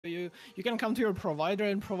you can come to your provider,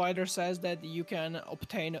 and provider says that you can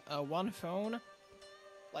obtain one phone,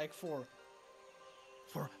 like for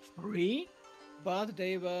free, but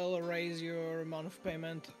they will raise your month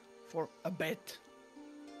payment for a bit.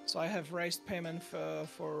 So I have raised payment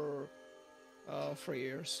for 3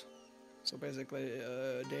 years. So basically,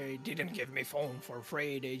 they didn't give me phone for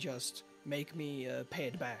free. They just make me pay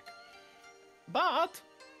it back. But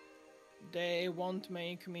they won't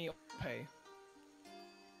make me pay,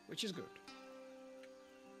 which is good.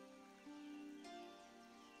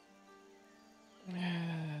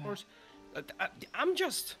 Of course, I'm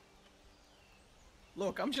just...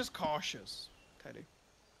 Look, I'm just cautious, Teddy.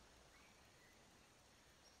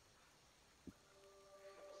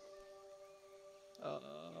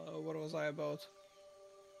 What was I about?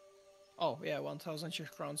 Oh, yeah, 1,000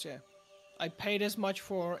 Czech crowns, yeah. I paid this much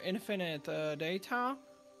for infinite data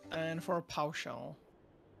and for pauschal.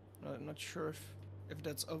 Not sure if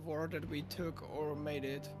that's a word that we took or made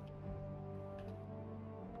it.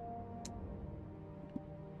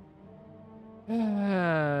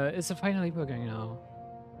 Is it finally working now?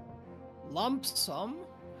 Lump sum?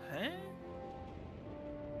 Huh?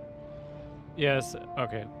 Yes,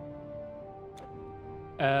 okay.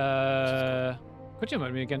 Could you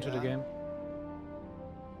invite me again to the game?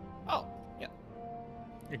 Oh, yeah.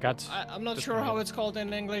 I got. I'm not sure how it's called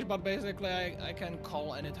in English, but basically I can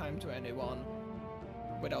call anytime to anyone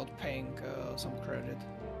without paying some credit.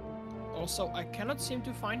 Also, I cannot seem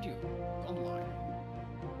to find you online.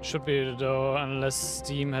 Should be though, unless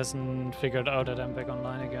Steam hasn't figured out that I'm back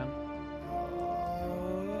online again.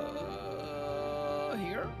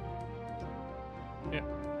 Here? Yeah.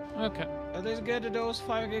 Okay. Let's get those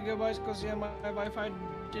 5 gigabytes because yeah, my Wi-Fi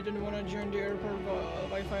didn't want to join the airport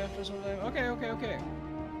Wi-Fi after some time. Okay.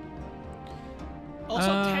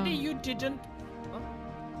 Also, Teddy, you didn't... Huh?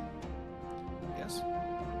 Yes?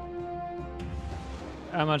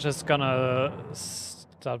 I'm just gonna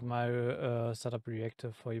start my setup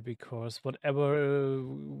reactor for you because whatever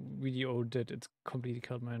video did, it's completely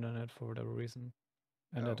killed my internet for whatever reason.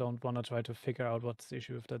 And I don't want to try to figure out what's the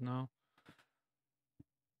issue with that now.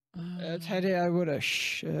 Teddy, I would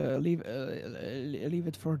leave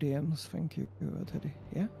it for DMs. Thank you, Teddy.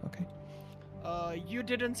 Yeah, okay. You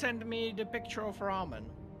didn't send me the picture of ramen.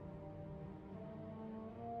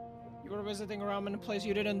 You were visiting a ramen place.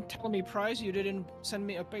 You didn't tell me price. You didn't send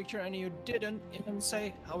me a picture, and you didn't even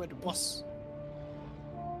say how it was.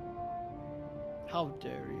 How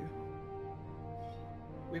dare you?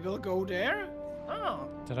 We will go there. Oh.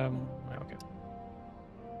 Did I? Okay.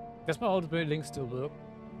 Guess my old link still work.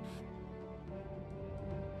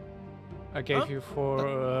 I gave you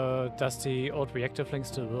for does the old reactive link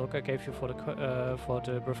still work? I gave you for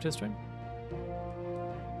the birthday stream.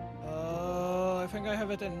 I think I have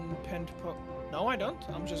it in pinned. No, I don't.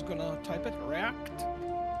 I'm just gonna type it.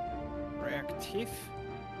 Reactive.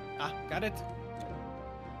 Ah, got it.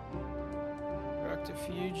 Reactive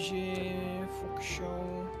Fuji, Fox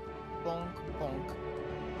Show, bonk.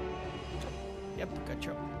 Yep,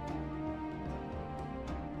 gotcha.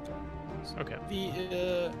 Okay.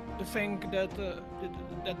 The thing that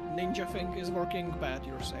that ninja thing is working bad,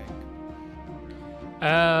 you're saying?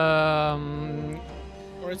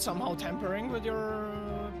 Or it's somehow tampering with your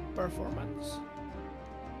performance?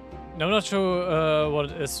 No, I'm not sure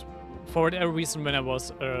what it is. For whatever reason, when I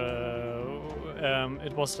was,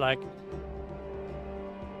 it was like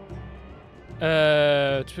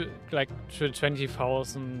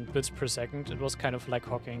 20,000 bits per second. It was kind of like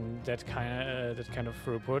hogging that kind of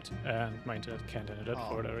throughput, and my internet can't handle it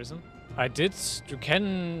for whatever reason. You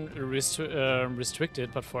can restrict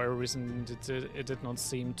it, but for whatever reason, it did not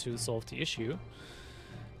seem to solve the issue.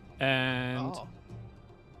 And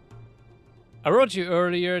I wrote you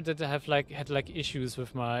earlier that I had issues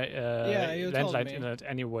with my landline internet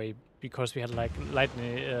anyway, because we had like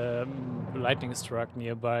lightning struck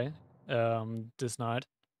nearby this night,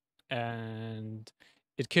 and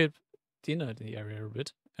it killed the internet in the area a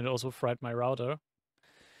bit, and also fried my router.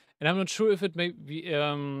 And I'm not sure if it may be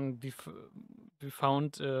we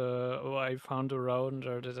found or I found a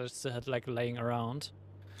router that I still had like laying around,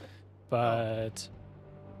 but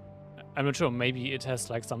I'm not sure. Maybe it has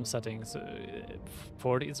like some settings.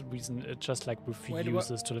 For this reason, it just like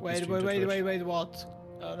refuses to let me stream to Twitch. Wait, what?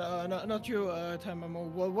 No, not you,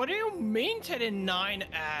 Tamamo. What do you mean 9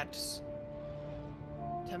 ads?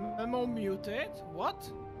 Tamamo muted?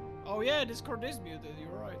 What? Oh yeah, Discord is muted,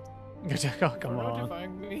 you're right. Oh, come on.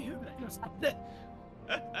 Notifying me.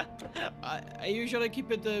 I usually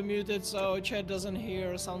keep it muted so chat doesn't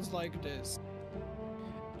hear sounds like this.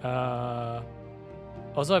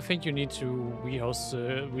 Also, I think you need to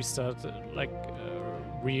restart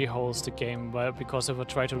rehost the game, because if I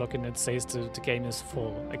try to log in, it says the game is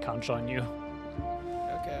full. I can't join you.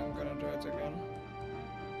 Okay, I'm gonna do it again.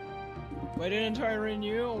 Why didn't I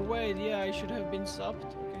renew? Oh, wait, yeah, I should have been subbed.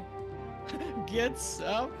 Okay. Get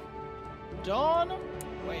sub. Dawn.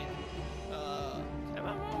 Wait.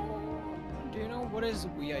 Do you know what is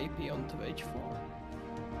VIP on Twitch for?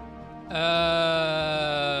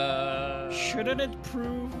 Shouldn't it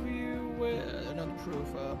prove you with... not prove,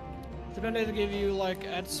 shouldn't it give you, like,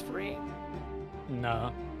 ads free?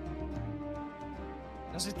 No.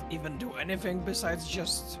 Does it even do anything besides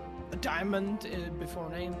just a diamond before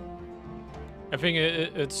name? I think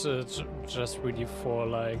it's just really for,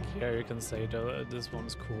 like, yeah, you can say this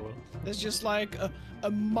one's cool. It's just like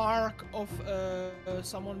a mark of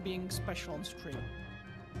someone being special on stream.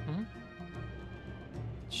 Mm-hmm.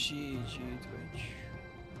 GG Twitch.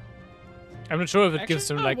 I'm not sure if it gives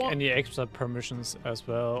them like any extra permissions as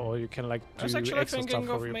well, or you can like do extra stuff for your piece. I was actually thinking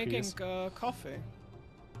of making coffee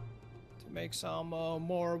to make some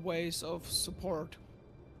more ways of support,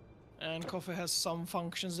 and coffee has some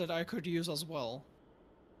functions that I could use as well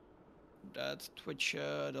that Twitch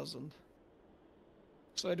doesn't.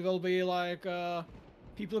 So it will be like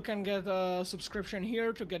people can get a subscription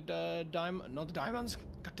here to get not diamonds,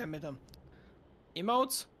 goddammit,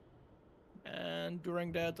 emotes. And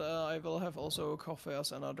during that, I will have also coffee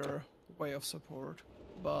as another way of support.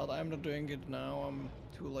 But I'm not doing it now, I'm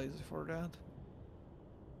too lazy for that.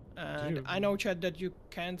 And I know, chat, that you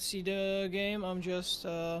can't see the game, I'm just...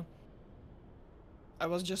 I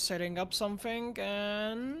was just setting up something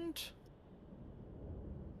and...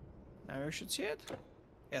 now you should see it.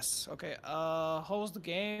 Yes, okay. Host the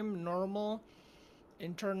game, normal,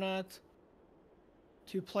 internet,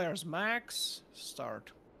 2 players max,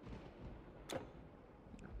 start.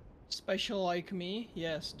 Special like me,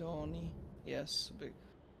 yes, Donnie, yes.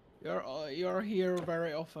 You're here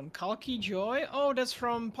very often. Kalki Joy, oh, that's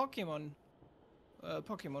from Pokemon,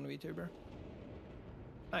 Pokemon VTuber.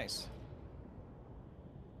 Nice.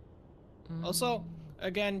 Also,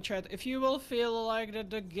 again, chat, if you will feel like that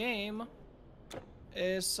the game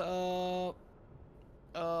is 30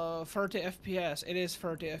 FPS, it is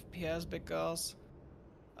 30 FPS because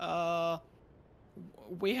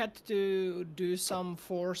we had to do some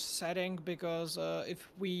force setting because if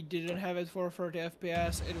we didn't have it for 30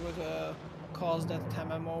 FPS, it would cause that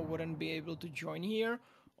Tamamo wouldn't be able to join here,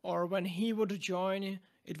 or when he would join,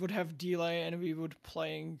 it would have delay and we would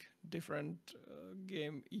playing different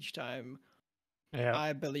game each time. Yeah.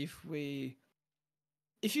 I believe we...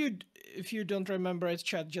 If you don't remember it,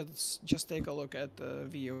 chat, just take a look at the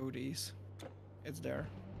VODs. It's there.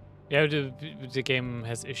 Yeah, the game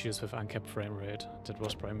has issues with uncapped frame rate. That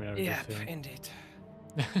was primarily the thing. Yeah, indeed.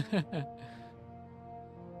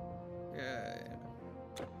 Yeah.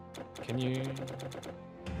 Can you...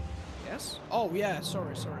 Yes? Oh, yeah,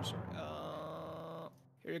 sorry.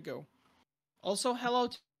 Here you go. Also, hello,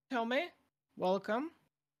 tell me. Welcome.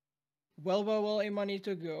 Well, money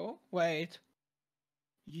to go. Wait.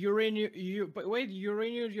 You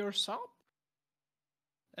renewed your sub?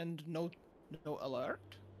 And no alert?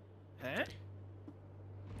 Huh?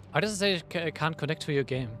 Why does it say it can't connect to your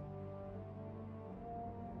game?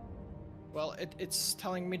 Well, it's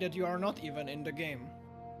telling me that you are not even in the game.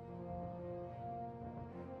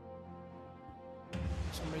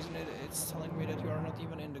 For some reason it's telling me that you are not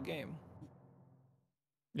even in the game.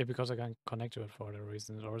 Yeah, because I can't connect to it for that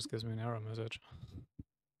reason. It always gives me an error message.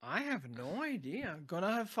 I have no idea.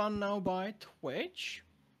 Gonna have fun now by Twitch.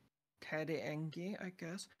 Teddy Engie, I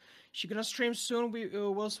guess. She's gonna stream soon. We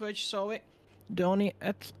will switch. So, Donnie,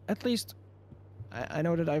 at least, I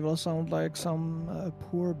know that I will sound like some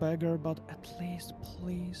poor beggar, but at least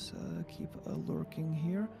please keep lurking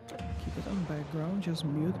here. Keep it on background. Just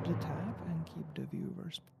mute the tab and keep the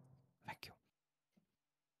viewers. Thank you.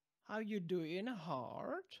 How you doing,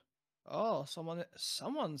 Heart? Oh,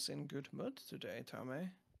 someone's in good mood today, Tommy.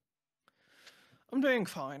 I'm doing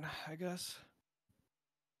fine, I guess.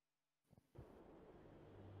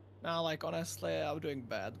 Now, like, honestly, I'm doing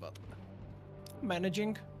bad, but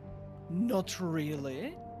managing. Not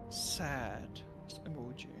really. Sad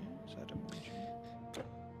emoji. Sad emoji.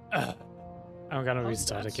 I'm gonna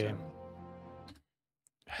restart the game.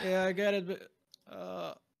 Yeah, I get it,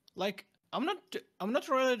 but like, I'm not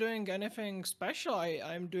really doing anything special.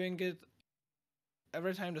 I'm doing it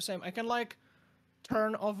every time the same. I can like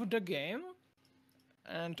turn off the game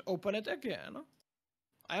and open it again.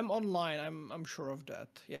 I'm online, I'm sure of that.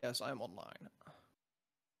 Yes, I'm online.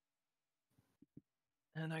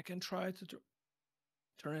 And I can try to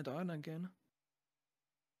turn it on again.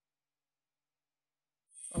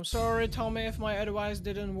 I'm sorry, Tommy, if my advice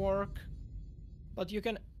didn't work. But you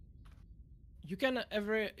can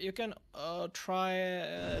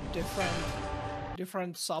try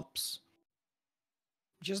different subs.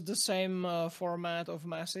 Just the same format of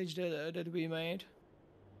message that we made.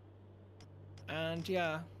 And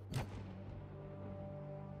yeah,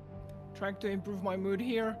 trying to improve my mood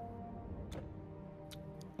here.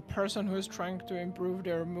 A person who is trying to improve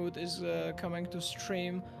their mood is coming to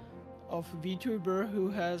stream of VTuber who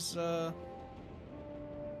has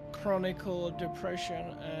chronic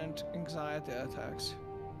depression and anxiety attacks.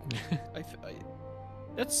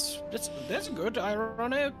 That's good.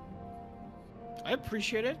 I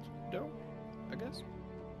appreciate it, though. I guess.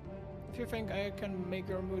 If you think I can make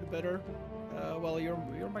your mood better, well,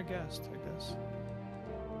 you're my guest, I guess.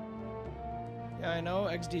 Yeah, I know.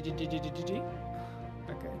 XDDDDDD.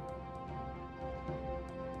 Okay.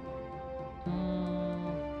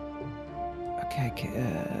 Okay,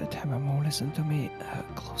 Tamamo, listen to me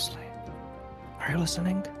closely. Are you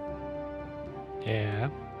listening? Yeah.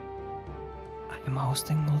 I am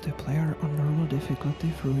hosting multiplayer on normal difficulty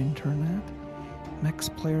through internet, max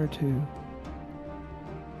player 2.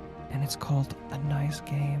 And it's called A Nice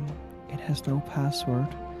Game. It has no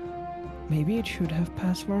password. Maybe it should have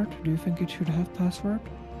password? Do you think it should have password?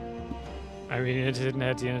 I mean, it didn't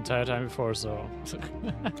have the entire time before, so...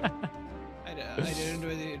 I didn't do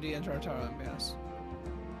it the entire time, yes.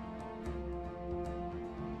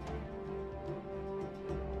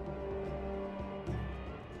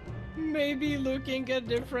 Maybe looking at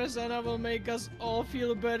difference and I will make us all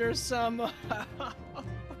feel better somehow.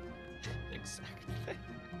 Exactly.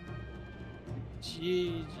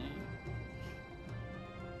 GG.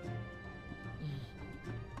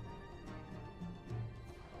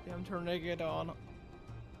 Yeah, I'm turning it on.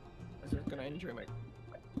 I'm just gonna enjoy my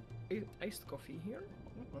iced coffee here.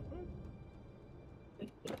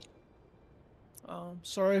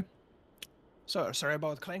 Sorry. Sorry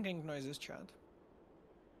about clanking noises, chat.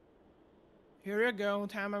 Here you go,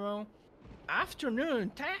 Tamamo.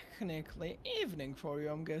 Afternoon, technically evening for you,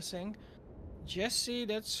 I'm guessing. Jesse,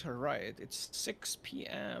 that's right. It's 6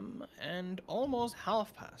 p.m. and almost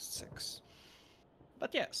 6:30.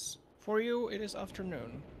 But yes, for you it is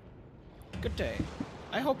afternoon. Good day.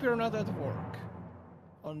 I hope you're not at work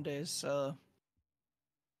on this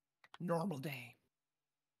normal day.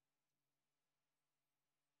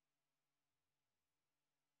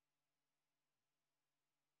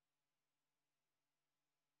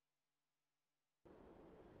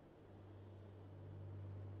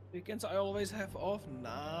 Weekends I always have off.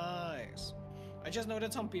 Nice. I just know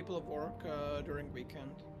that some people work during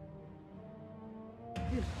weekend.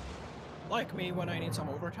 Like me when I need some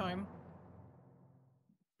overtime.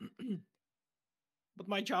 But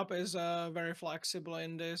my job is very flexible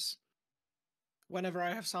in this. Whenever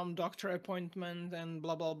I have some doctor appointment and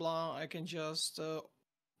blah blah blah, I can just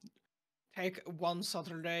take one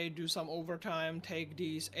Saturday, do some overtime, take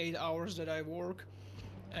these 8 hours that I work,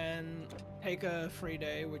 and take a free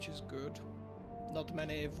day, which is good. Not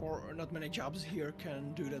many jobs here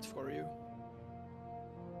can do that for you.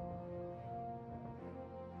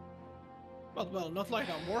 But well, not like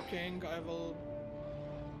I'm working. I will.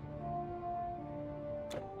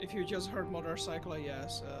 If you just heard motorcycle,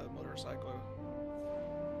 yes, motorcycle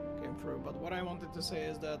came through. But what I wanted to say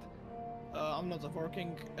is that I'm not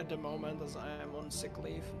working at the moment as I am on sick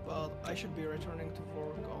leave, but I should be returning to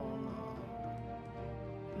work on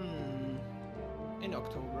in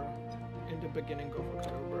October, in the beginning of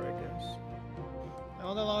October, I guess. I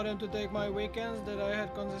won't allow them to take my weekends that I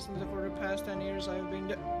had consistently for the past 10 years. I've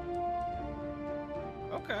been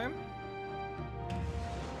okay.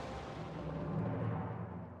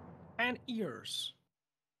 10 years.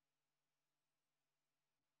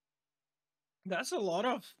 That's a lot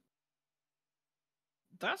of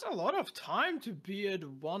time to be at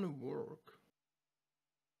one work.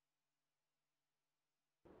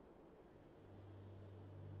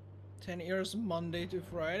 $10 Monday to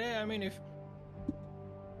Friday. I mean, if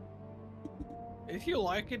you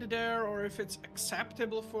like it there, or if it's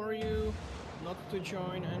acceptable for you not to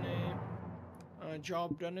join any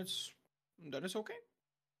job, then it's okay.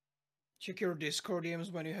 Check your Discord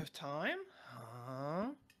DMs when you have time.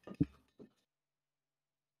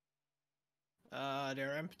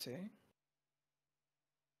 They're empty.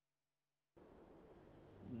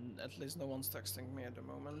 At least no one's texting me at the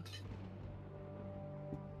moment.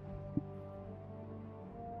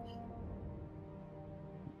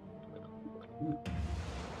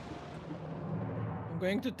 I'm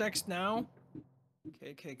going to text now.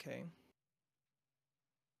 KKK.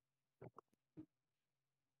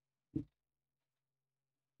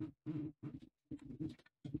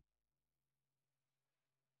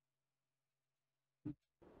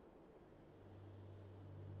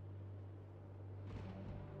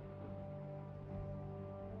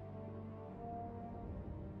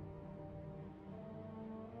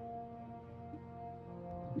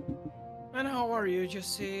 And how are you,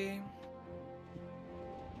 Jesse?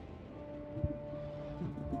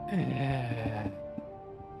 A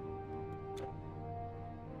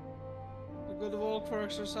good walk for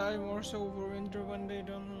exercise, more so for winter when they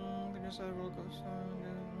don't decide will go.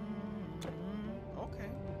 Okay.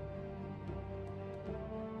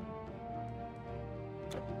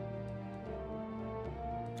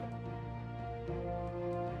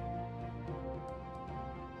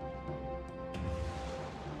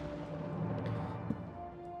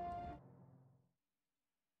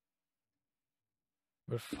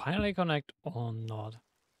 We'll finally connect or not.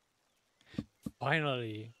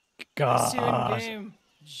 Finally. God. See you in game.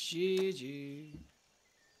 GG.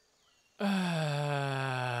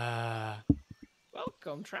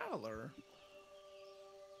 Welcome, traveler.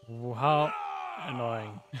 How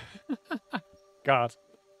annoying. God.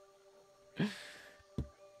 You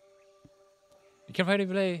can finally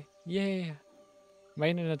play. Yay. My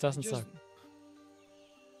internet doesn't suck.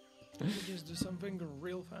 Let me just do something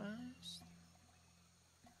real fast.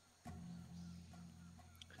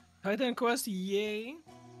 Titan Quest, yay.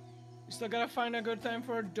 We still gotta find a good time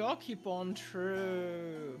for a Dokapon,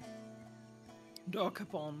 true.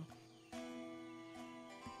 Dokapon.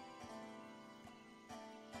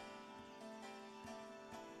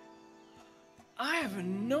 I have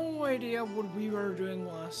no idea what we were doing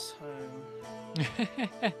last time.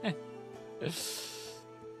 It's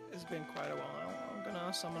been quite a while. I'm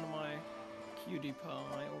gonna summon my cutie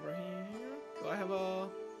pie over here. Do I have a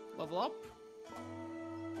level up?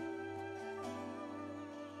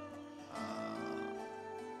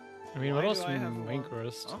 I mean, what else main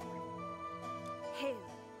quest? Huh? Hail,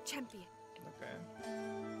 champion. Okay.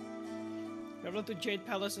 Travel to Jade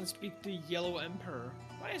Palace and speak to Yellow Emperor.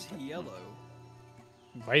 Why is he yellow?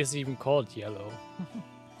 Why is he even called yellow?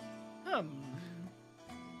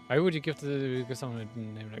 Why would you give someone a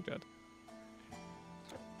name like that?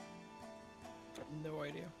 No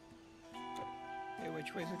idea. Hey,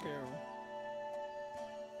 which way to go?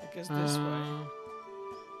 I guess this way.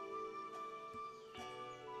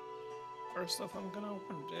 First off, I'm gonna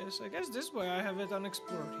open this. I guess this way I have it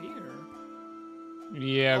unexplored here.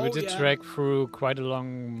 Yeah, we did track through quite a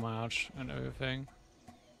long march and everything.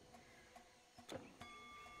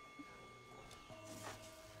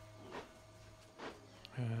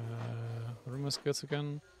 What are my skills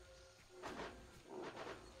again?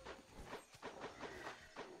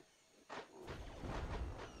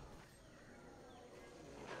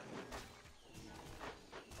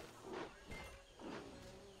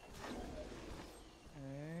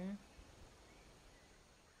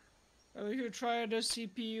 You tried the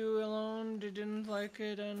CPU alone, didn't like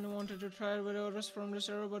it, and wanted to try it with others from the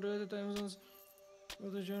server, but with the time zones.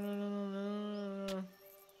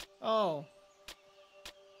 Oh.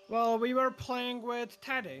 Well, we were playing with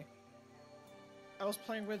Teddy. I was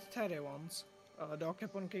playing with Teddy once.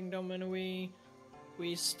 Dokapon Kingdom, and we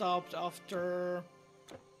stopped after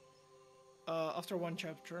one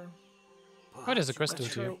chapter. Oh, there's a quest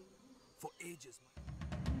here. For ages.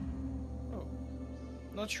 Oh.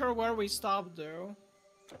 Not sure where we stopped though.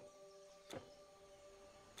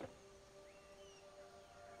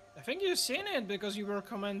 I think you've seen it because you were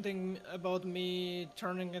commenting about me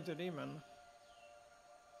turning into demon.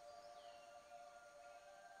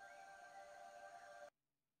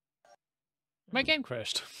 My game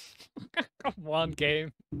crashed. Come on,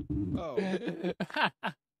 game. Oh.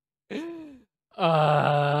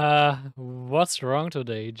 What's wrong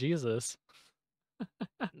today? Jesus.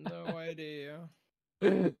 No idea.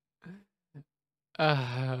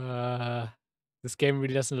 This game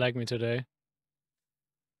really doesn't like me today.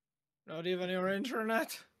 Not even your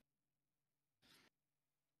internet.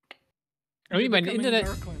 I mean, my internet.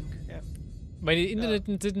 Yeah. My internet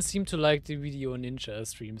didn't seem to like the Video Ninja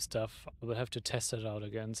stream stuff. I will have to test it out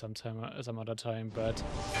again some other time. But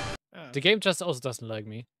the game just also doesn't like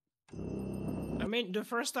me. I mean, the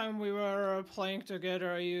first time we were playing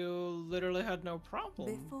together, you literally had no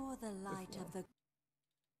problem. Before the light of the...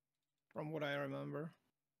 From what I remember.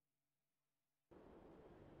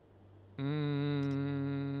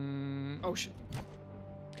 Oh shit.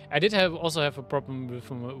 I did also have a problem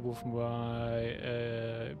with my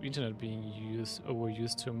internet being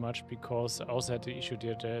overused too much, because I also had the issue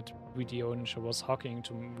that Video Ninja was hogging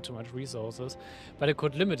too much resources, but I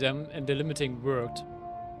could limit them, and the limiting worked.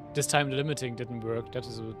 This time the limiting didn't work. That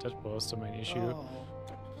was the main issue. Oh,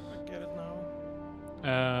 I get it now.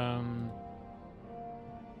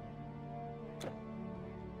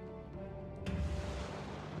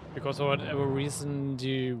 Because for whatever reason,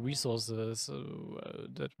 the resources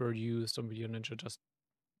that were used on Video Ninja just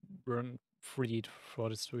weren't freed for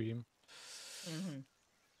the stream.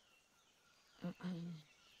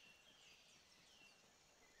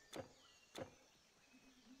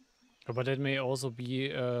 But it may also be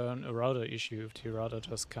a router issue if the router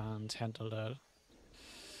just can't handle that.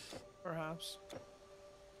 Perhaps.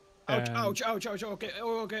 Ouch, ouch, ouch, ouch, okay,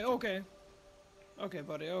 okay, okay. Okay,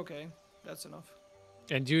 buddy, okay. That's enough.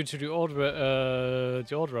 And due to the old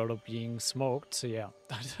router being smoked, so yeah.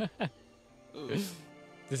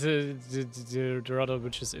 This is the router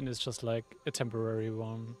which is in is just like a temporary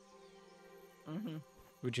one.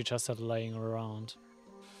 Which you just had laying around.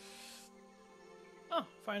 Oh,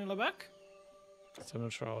 finally back? So I'm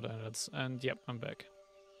not sure how that is. And yep, I'm back.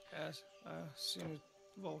 Yes, I've seen it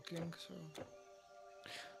walking, so...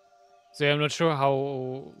 So yeah, I'm not sure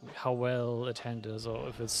how well it handles or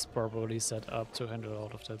if it's properly set up to handle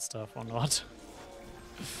all of that stuff or not.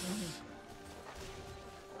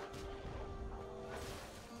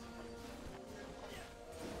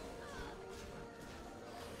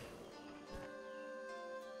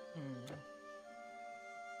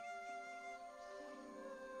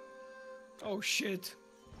 Oh shit.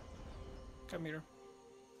 Come here.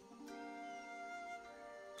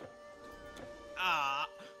 Ah,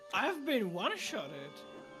 I've been one-shotted.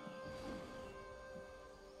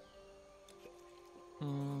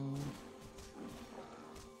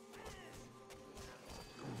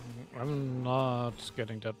 I'm not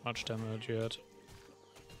getting that much damage yet.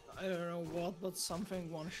 I don't know what, but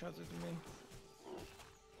something one-shotted me.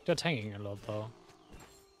 They're tanking a lot though.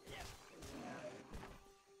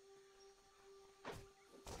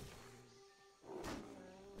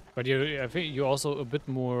 But I think you're also a bit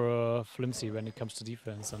more flimsy when it comes to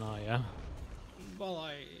defense than I am. Well,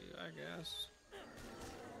 I guess.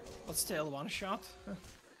 But still, one shot.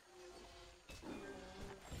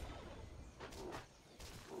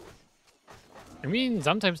 I mean,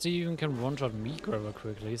 sometimes they even can one-shot me rather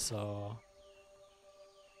quickly, so...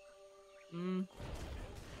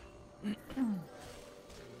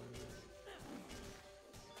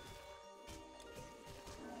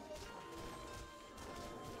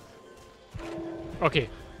 Okay,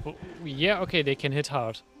 well, yeah, okay, they can hit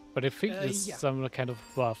hard, but I think there's some kind of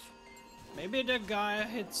buff. Maybe the guy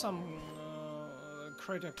hit some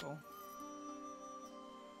critical.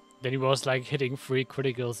 Then he was like hitting 3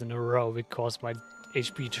 criticals in a row, which caused my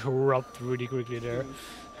HP to drop really quickly there.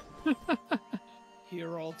 He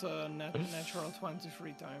rolled a natural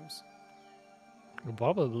 23 times.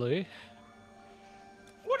 Probably.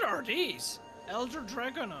 What are these? Elder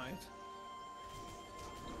Dragonite.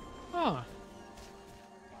 Ah.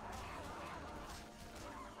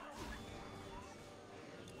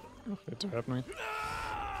 Oh, that hurt me.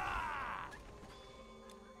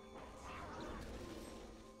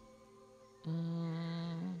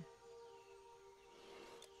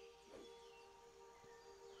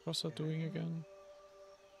 What's that doing again?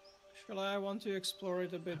 Shall I want to explore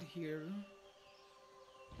it a bit here?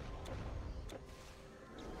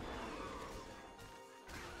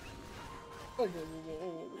 Oh, whoa, whoa, whoa,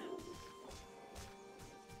 whoa.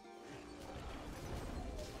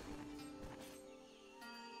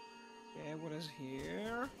 Okay, what is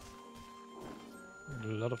here? A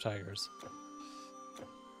lot of tigers.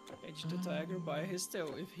 Catch the tiger by his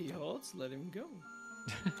tail. If he holds, let him go.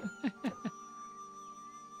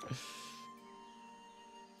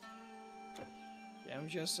 Yeah, I'm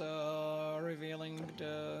just revealing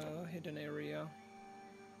the hidden area.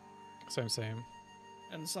 Same.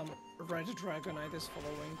 And some red dragonite is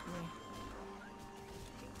following me.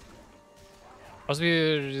 Also,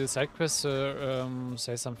 the side quest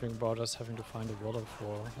say something about us having to find a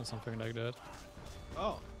waterfall or something like that.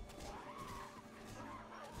 Oh.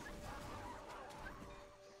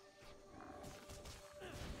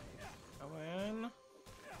 Come in.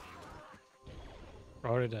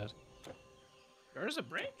 Already dead. There's a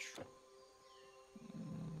bridge.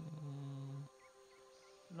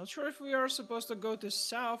 Not sure if we are supposed to go to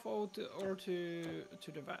south or to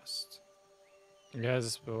the west. Yeah, this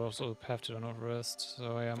is also a path to the northwest,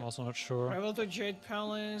 so yeah, I'm also not sure. Travel to Jade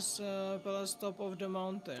Palace, palace top of the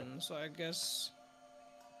mountain. So I guess.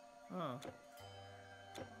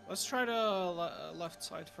 Let's try the left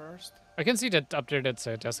side first. I can see that up there that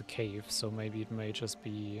said there's a cave, so maybe it may just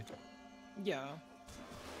be. Yeah.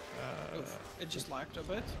 Oof, it just lagged a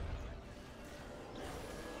bit.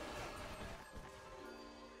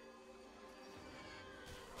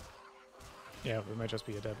 Yeah, it might just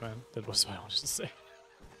be a dead man. That was what I wanted to say.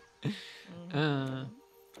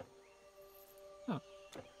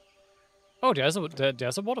 Oh,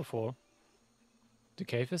 there's a waterfall. The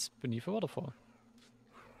cave is beneath a waterfall.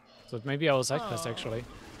 So it may be our side quest actually.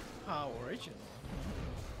 How original.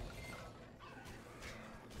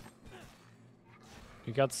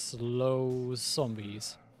 We got slow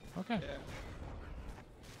zombies. Okay. Yeah.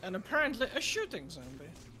 And apparently a shooting zombie.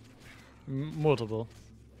 Multiple.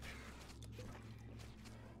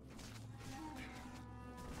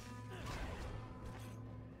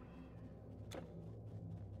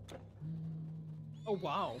 Oh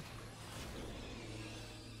wow.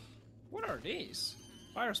 What are these?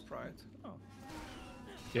 Fire sprite. Oh.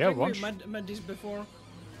 Yeah, I think one. we met these before.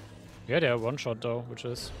 Yeah, they are one shot though, which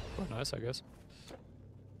is quite nice, I guess.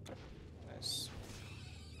 Nice.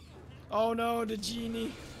 Oh no, the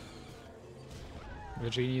genie. The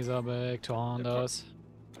genies are back to haunt us.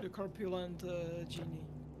 The corpulent genie.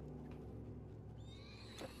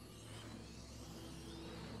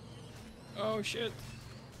 Oh shit.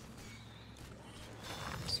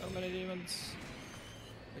 So many demons.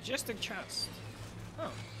 Majestic chest.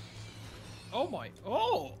 Oh. Oh my.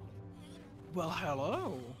 Oh! Well,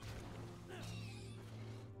 hello.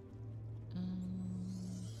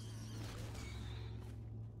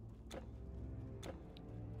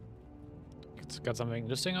 It's got something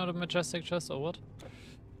interesting out of Majestic Chest or what?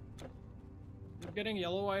 You're getting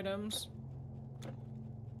yellow items.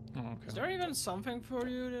 Oh, okay. Is there even something for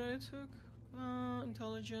you that I took?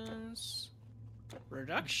 Intelligence.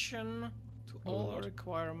 Reduction to all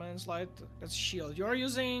requirements. Like, that's shield. You're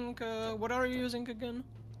using, what are you using again?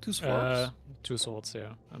 2 swords? 2 swords,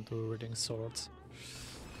 yeah. And 2 reading swords.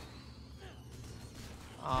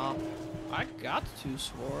 I got 2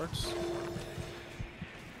 swords.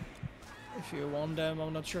 If you want them,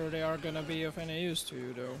 I'm not sure they are gonna be of any use to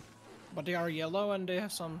you though. But they are yellow and they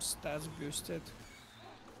have some stats boosted.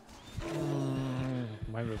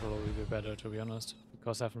 Mine will probably be better, to be honest,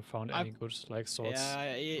 because I haven't found any good like swords.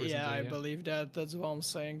 Yeah, I believe that. That's why I'm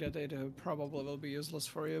saying that they probably will be useless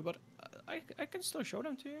for you. But I can still show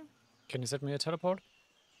them to you. Can you set me a teleport?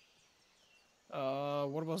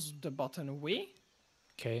 What was the button? W?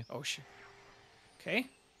 K. Oh shit. K?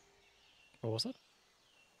 What was it?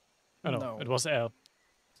 Oh no, it No. was L.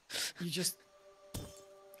 You just.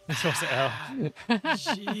 It was L.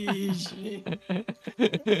 GG.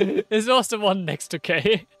 It was the one next to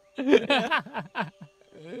K.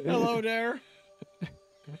 Hello there.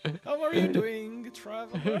 How are you doing,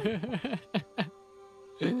 traveler?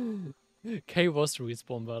 K was the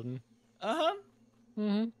respawn button. Uh-huh.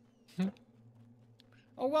 Mm-hmm.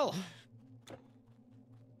 Oh well.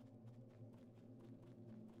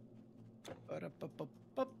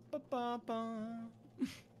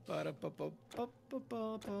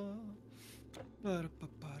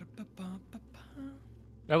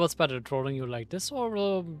 That was better, trolling you like this or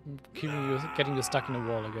getting you stuck in a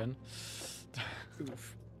wall again?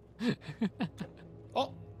 Oof.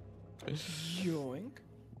 Oh! Yoink.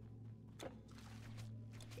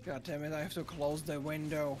 God damn it, I have to close the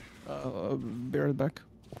window. Be right back.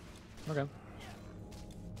 Okay.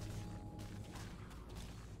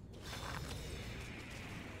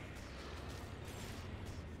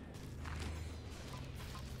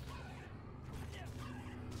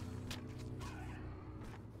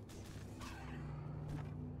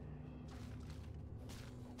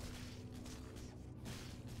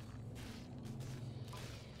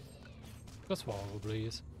 Just follow,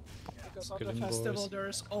 please. Because on the festival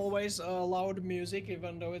there's always loud music,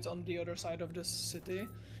 even though it's on the other side of the city.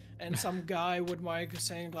 And some guy with mic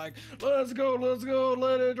saying like, let's go,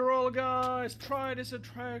 let it roll, guys! Try this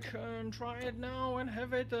attraction, try it now and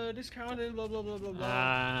have it discounted, blah blah blah blah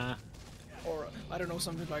blah. Or, I don't know,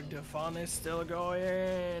 something like, the fun is still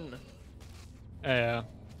going. Yeah.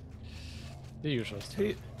 The usual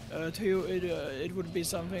stuff. To you, it would be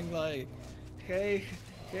something like, hey,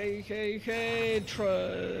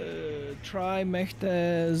 try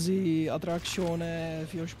möchte Sie Attraktionen,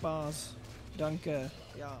 viel Spaß, danke,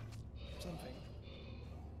 yeah, something.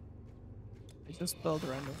 I just spelled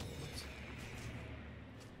random words.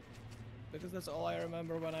 Because that's all I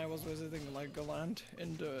remember when I was visiting like a land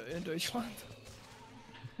in Deutschland.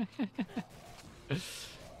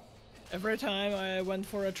 Every time I went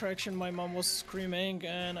for attraction, my mom was screaming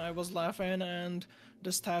and I was laughing, and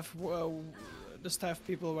the staff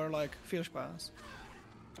people were like, viel Spaß.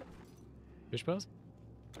 Viel Spaß?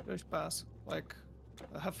 Viel Spaß. Like,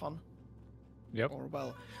 have fun. Yep. Or,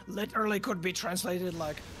 well, literally could be translated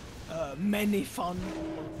like, many fun,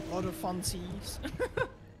 or a lot of fun seas.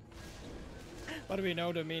 But we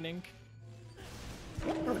know the meaning.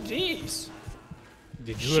 What are these?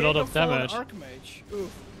 They do a lot of damage. Archmage.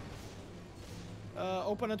 Oof.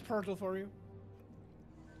 Open a portal for you.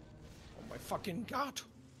 Oh my fucking god.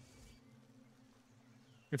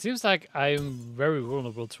 It seems like I'm very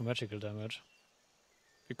vulnerable to magical damage.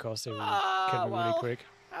 Because they kill me really quick.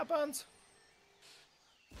 Happens.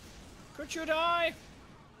 Could you die?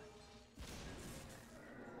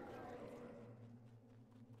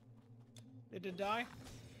 Did it die?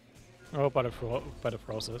 Oh, by the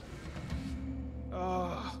process.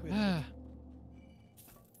 Oh,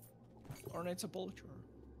 or it's a vulture.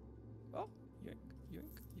 Oh, yoink,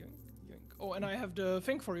 yoink, yoink, yoink. Oh, and I have the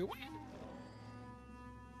thing for you.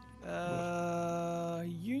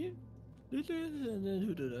 You.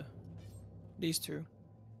 These two.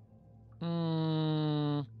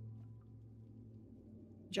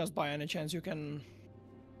 Just by any chance you can.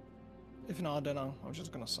 If not, then I'm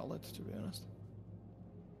just gonna sell it, to be honest.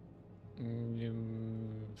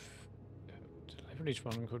 For each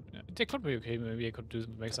one could. They could be okay. Maybe I could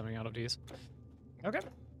make something out of these. Okay.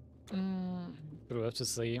 But we'll have to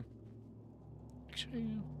see. Actually.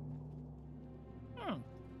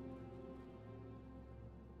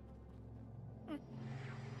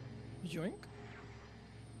 Yoink.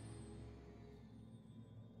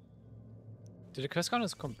 Did the quest count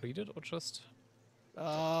is completed or just?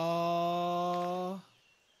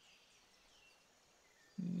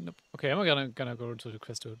 Nope. Okay, I'm gonna go to the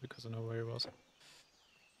quest dude because I know where he was.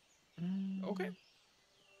 Okay.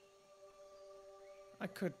 I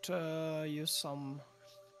could use some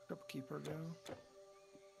shopkeeper though.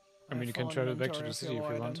 I mean, you can travel back to the city if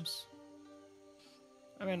you want.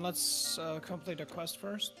 I mean, let's complete the quest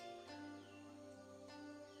first.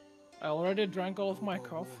 I already drank all of my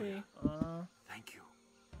coffee. Thank you.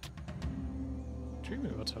 Dream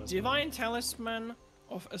about talisman. Divine Talisman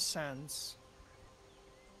of Ascents.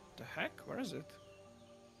 The heck? Where is it?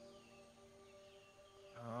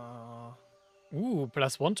 Ooh,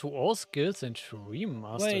 +1 to all skills and Dream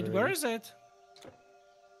Mastery. Wait, where is it?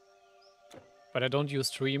 But I don't use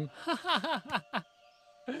Dream.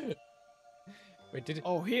 Wait, did it?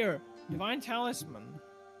 Oh, here. Divine Talisman.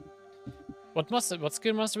 What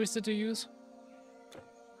skill masteries did you use?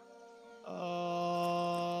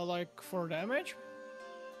 Like for damage?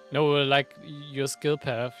 No, like your skill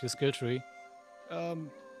path, your skill tree.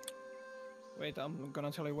 Wait, I'm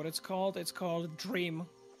gonna tell you what it's called. It's called Dream.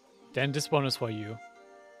 Then this one is for you.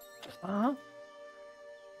 Uh-huh.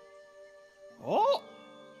 Oh!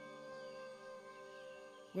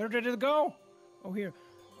 Where did it go? Oh, here.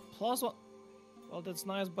 +1. Well, that's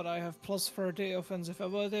nice, but I have +30 offensive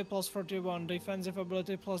ability, +41 defensive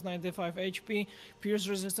ability, +95 HP, pierce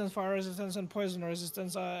resistance, fire resistance, and poison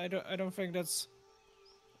resistance. I don't think this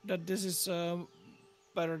is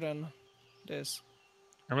better than this.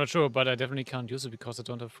 I'm not sure, but I definitely can't use it because I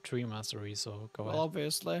don't have Dream Mastery, so go ahead.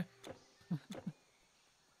 Obviously.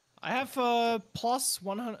 I have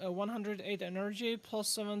 +108 energy,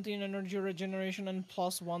 +17 energy regeneration, and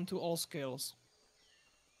 +1 to all skills.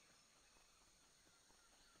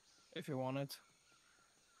 If you want it.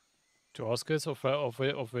 To all skills of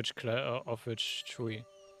which tree?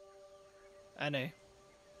 Any.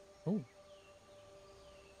 Oh.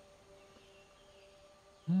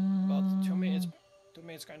 But to me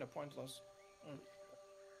it's kind of pointless.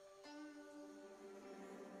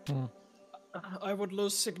 I would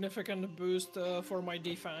lose significant boost for my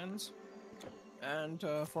defense and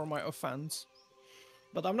for my offense.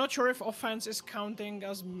 But I'm not sure if offense is counting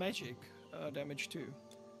as magic damage too.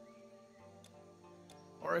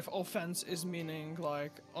 Or if offense is meaning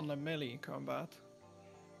like on the melee combat.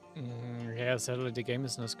 Yeah, sadly the game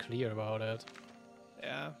is not clear about it.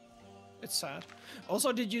 Yeah, it's sad.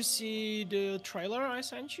 Also, did you see the trailer I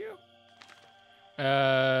sent you?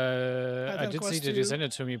 I did see that you sent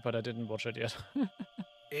it to me, but I didn't watch it yet.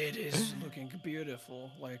 It is looking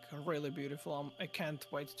beautiful, like really beautiful. I can't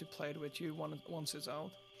wait to play it with you once it's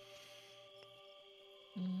out.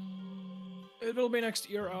 It will be next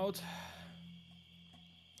year out.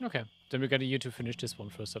 Okay, then we got a year to finish this one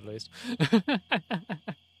first, at least.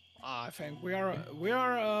 I think we are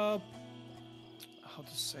how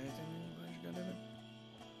to say it in English?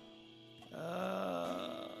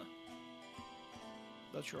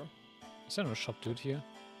 Not sure. Is there no shop dude here?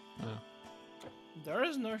 No. There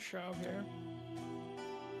is no shop here.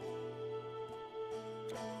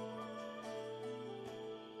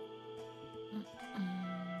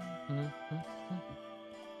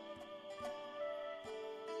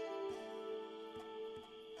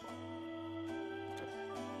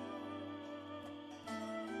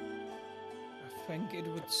 I think it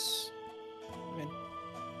would. I mean,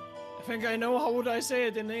 I think I know how would I say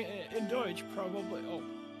it in Deutsch. Probably. Oh,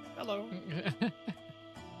 hello.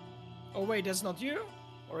 Oh wait, that's not you,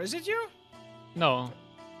 or is it you? No.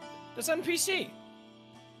 That's NPC.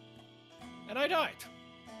 And I died.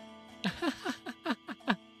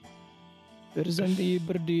 Wir sind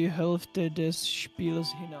über die Hälfte des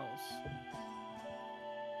Spiels hinaus.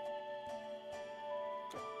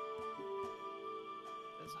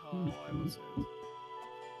 That's how I would say it.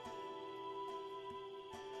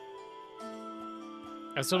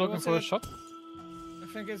 I'm still looking for a shop.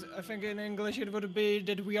 I think in English it would be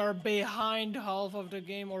that we are behind half of the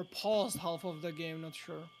game or paused half of the game, not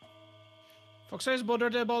sure. Fox is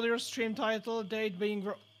bothered about your stream title date being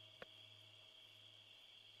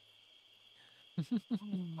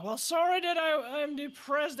well, sorry that I'm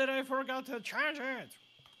depressed that I forgot to change it.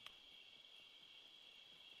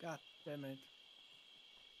 God damn it.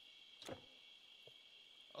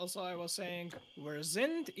 Also, I was saying, wir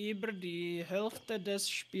sind über die Hälfte des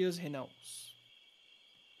Spiels hinaus.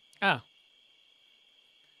 Ah.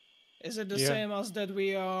 Is it the same as that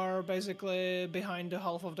we are basically behind the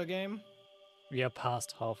half of the game? We are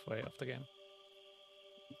past halfway of the game.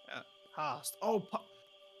 Past. Oh,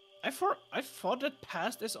 I thought that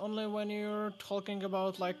past is only when you're talking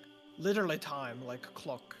about like literally time, like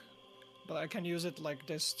clock. But I can use it like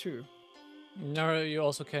this too. No, you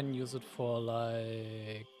also can use it for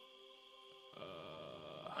like.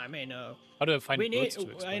 I mean, how do I find words to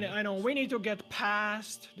explain? I know we need to get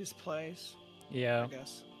past this place. Yeah. I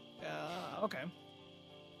guess. Okay.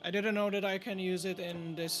 I didn't know that I can use it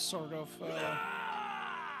in this sort of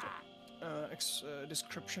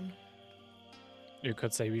description. You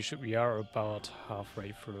could say we are about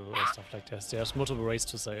halfway through or stuff like this. There's multiple ways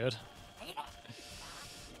to say it.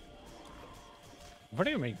 What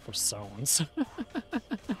do you make for sounds?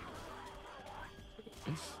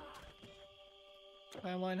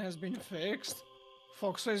 Timeline has been fixed.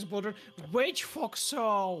 Foxo is bothered. Which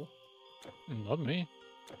Foxo? Not me.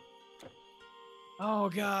 Oh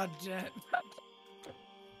god damn.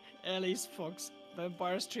 Ellie's Fox.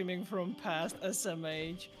 Vampire streaming from past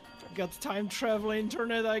SMH. Got time travel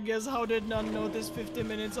internet, I guess. How did none notice 50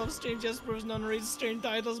 minutes of stream just proves none reads stream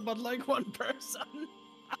titles but like one person?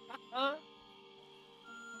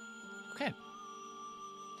 Okay.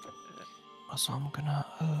 Also, I'm gonna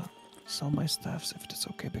sell my staffs if that's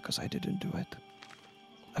okay because I didn't do it.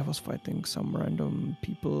 I was fighting some random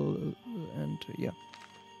people and yeah.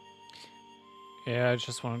 Yeah, I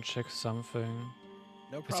just want to check something.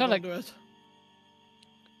 No problem, like, do it.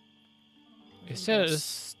 Is there a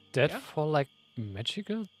stat for like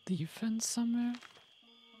magical defense somewhere?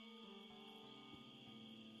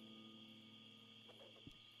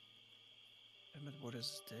 Damn it, what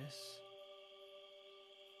is this?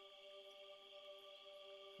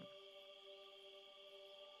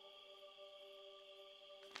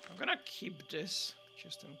 I'm gonna keep this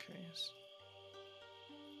just in case.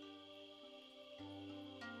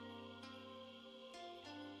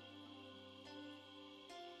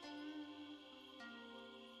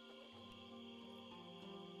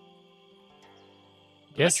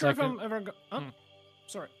 Yes, I'm not sure if I'm ever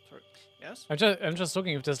Sorry. Yes? I'm just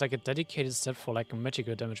looking if there's like a dedicated stat for like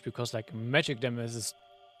magical damage because like magic damage is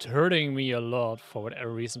hurting me a lot for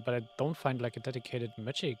whatever reason, but I don't find like a dedicated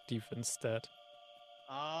magic defense stat.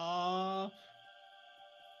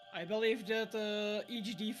 I believe that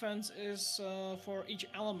each defense is for each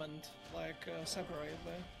element, like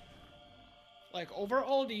separately. Like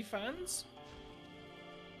overall defense,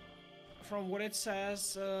 from what it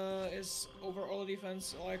says, is overall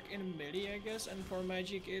defense like in melee, I guess, and for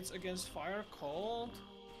magic it's against fire, cold,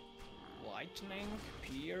 lightning,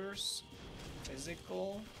 pierce,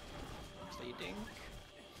 physical, bleeding,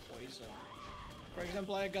 poison. For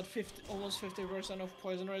example, I got almost 50% of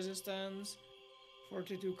poison resistance,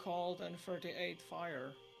 42 cold, and 38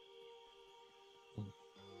 fire.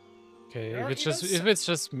 Okay, if it's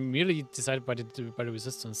just merely decided by the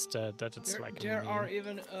resistance stat, that it's like there are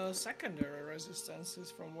even secondary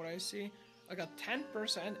resistances from what I see. I got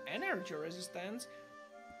 10% energy resistance.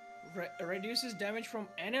 Reduces damage from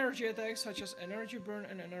energy attacks such as energy burn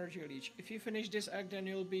and energy leech. If you finish this act, then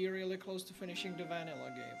you'll be really close to finishing the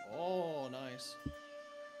vanilla game. Oh, nice.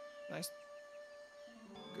 Nice.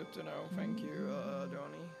 Good to know. Thank you,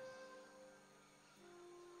 Donnie.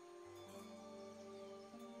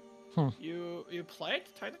 You played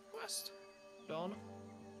Titan Quest, Dawn?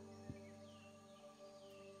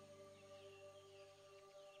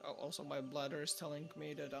 Oh, also my bladder is telling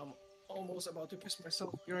me that I'm almost about to piss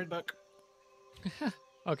myself. Be right back.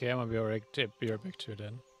 Okay, I'm gonna be right back too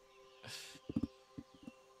then.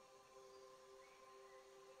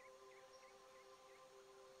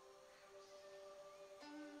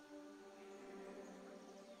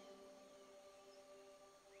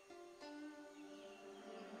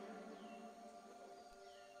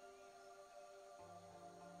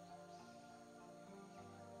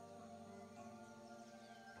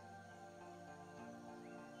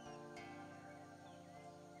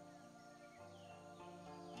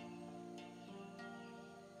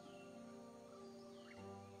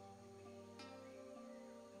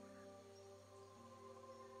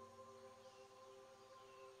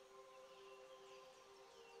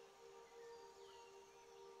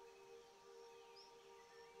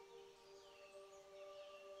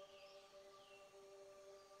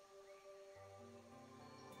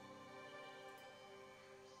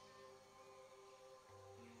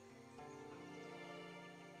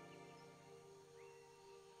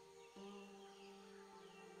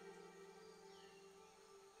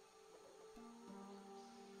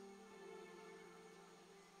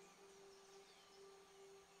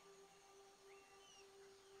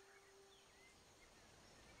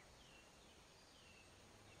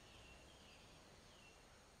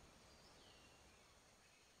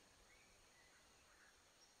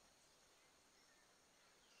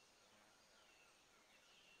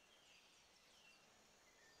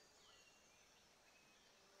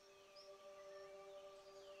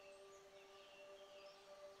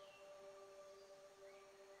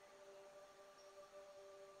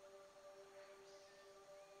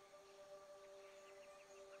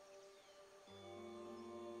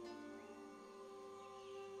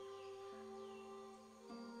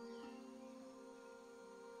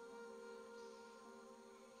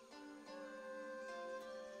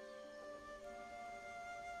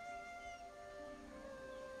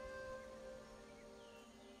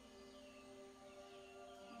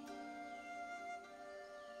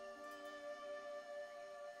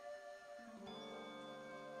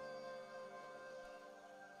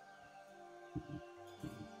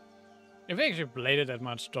 If I actually played it that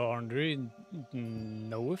much, Dawn, do you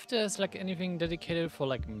know if there's like anything dedicated for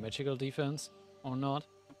like magical defense or not?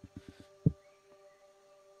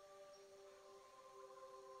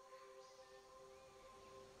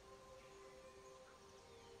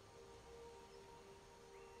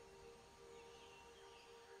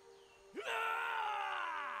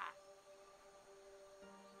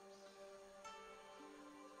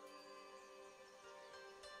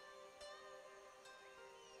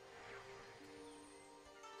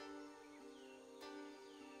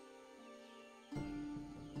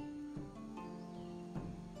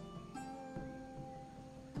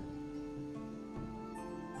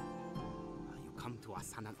 To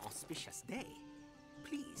us on an auspicious day.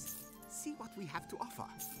 Please, see what we have to offer.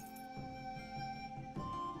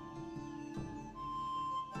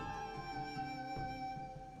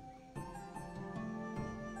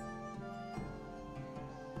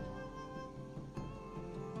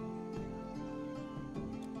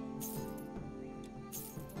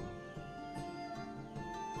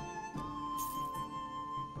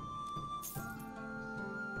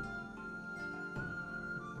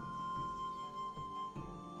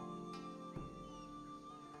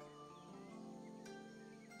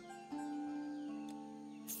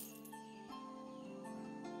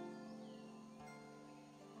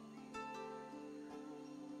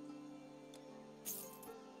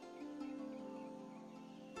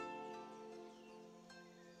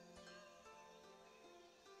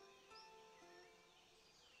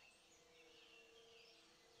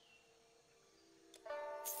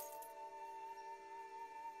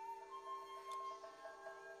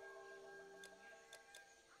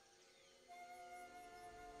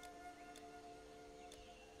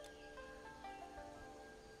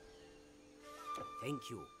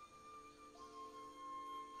 Thank you.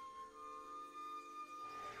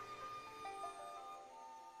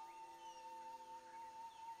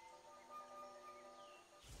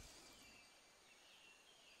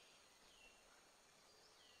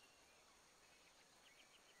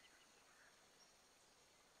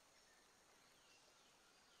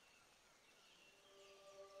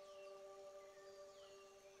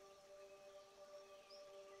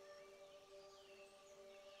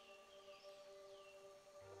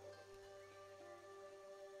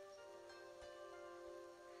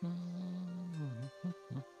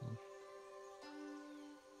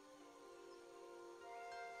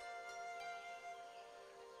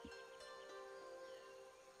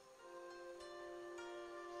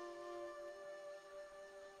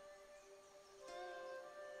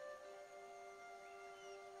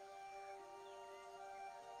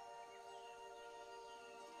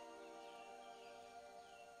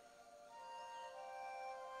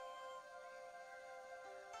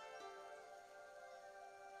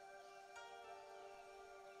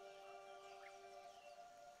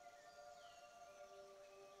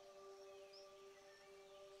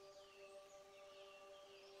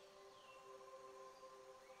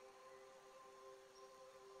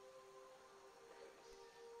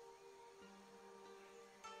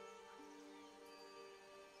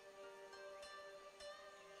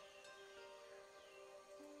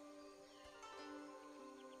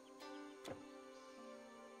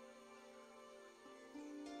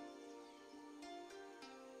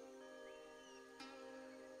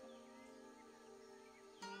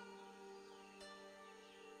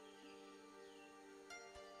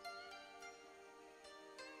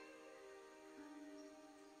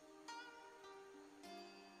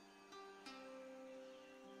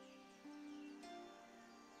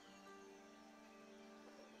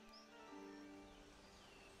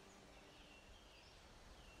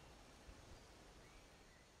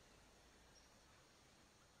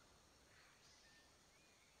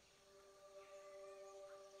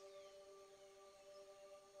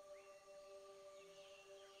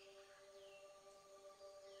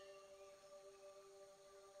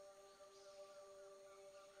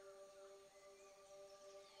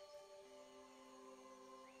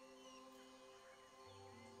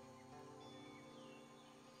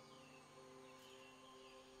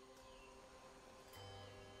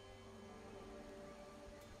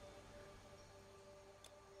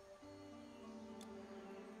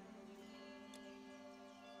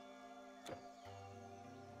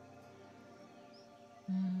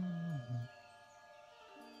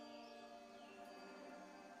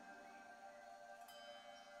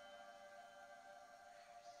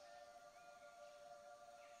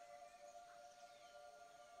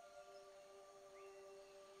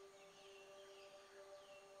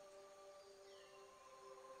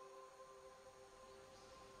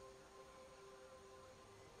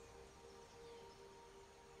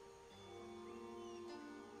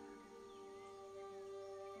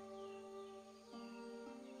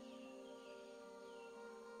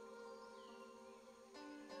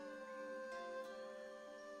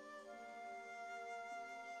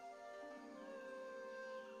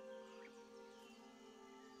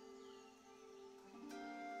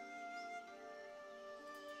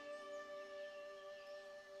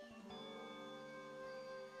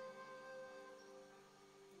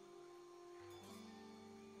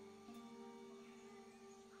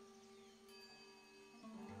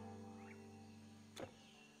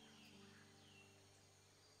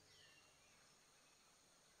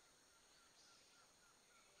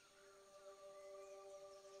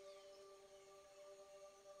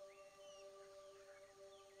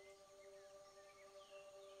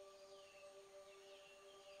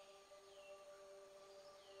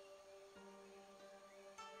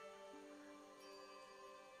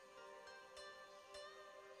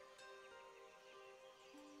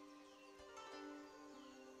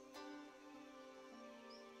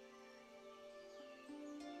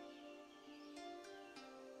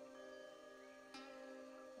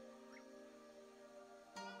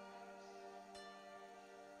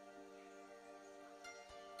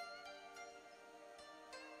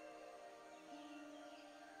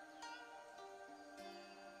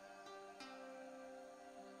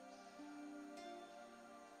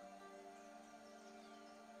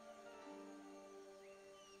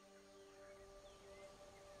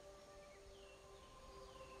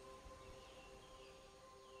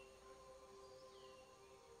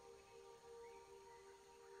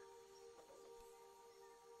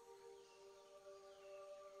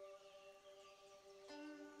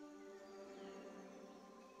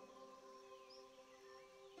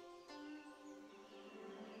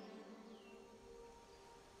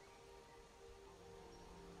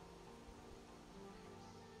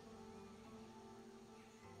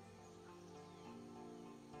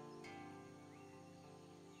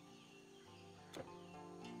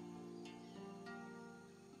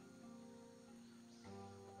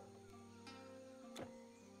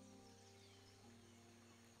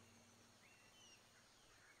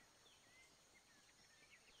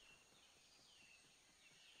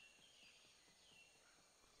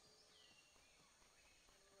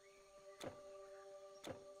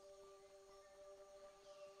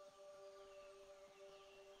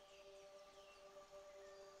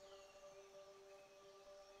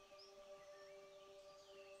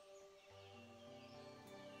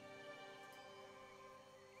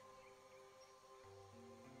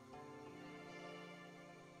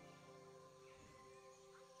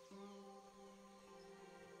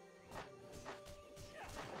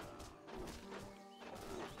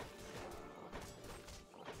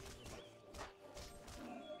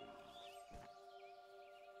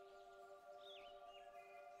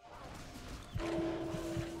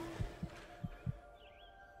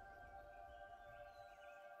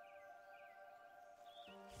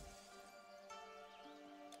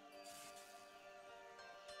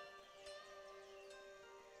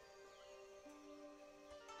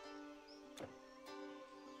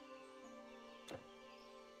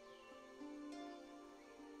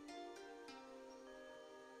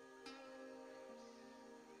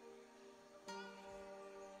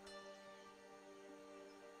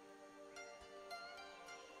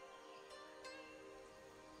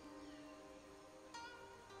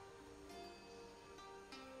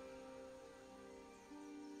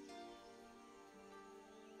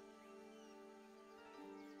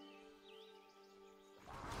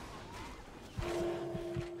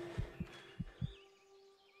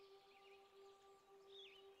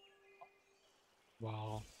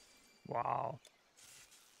 Wow. Wow.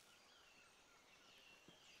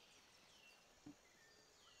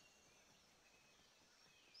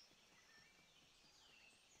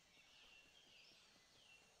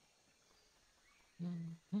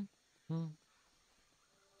 Mm-hmm.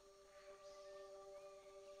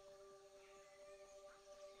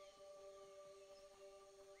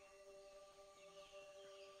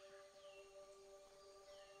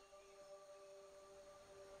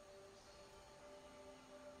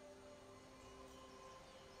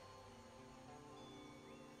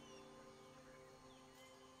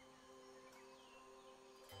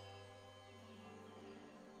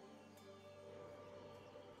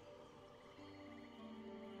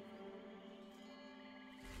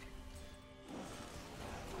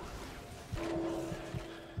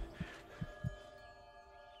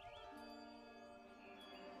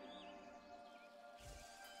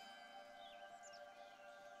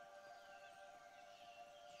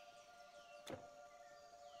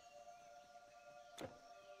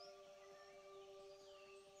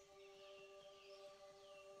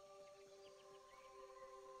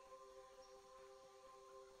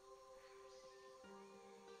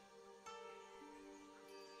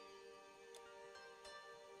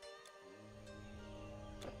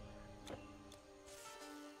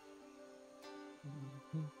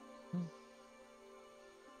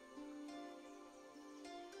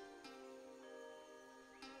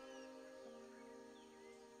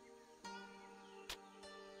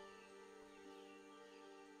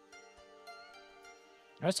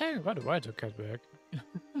 I was taking quite a while to get back.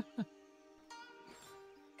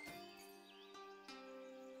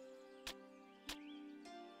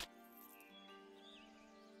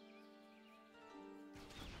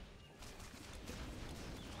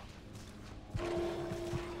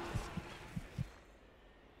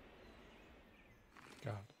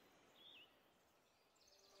 God.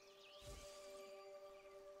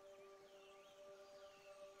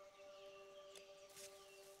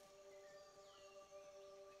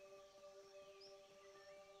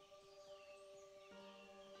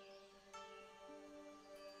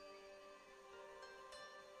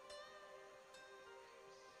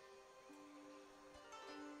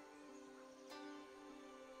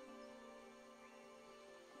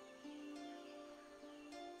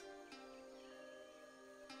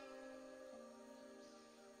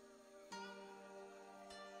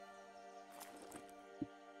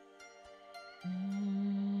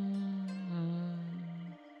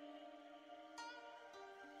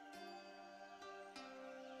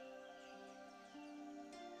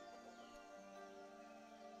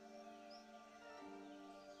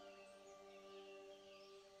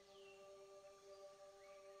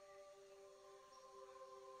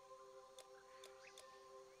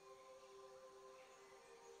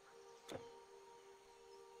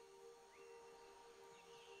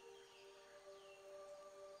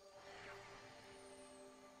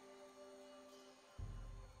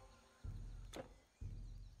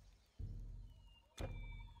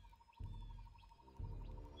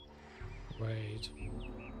 Wait.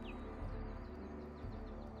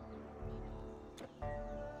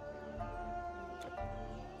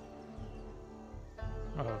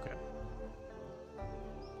 Oh, okay.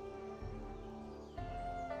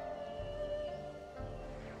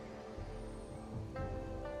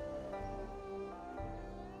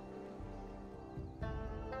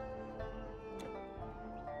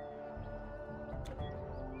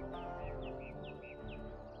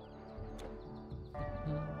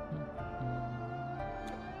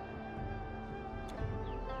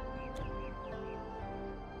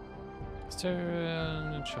 Is there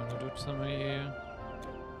a channel dude somewhere here?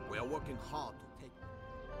 We are working hard to take.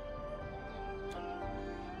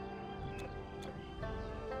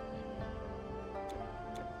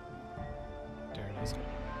 There it is.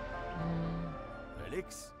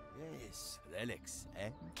 Relics? Yes, relics, eh?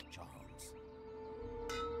 Charms.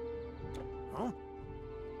 Huh?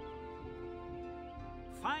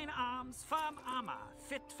 Fine arms, firm armor,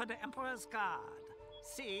 fit for the Emperor's Guard.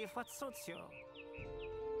 See what suits you.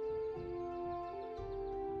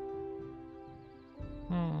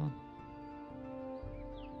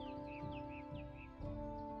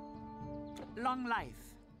 Long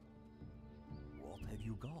life. What have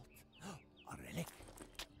you got? A relic?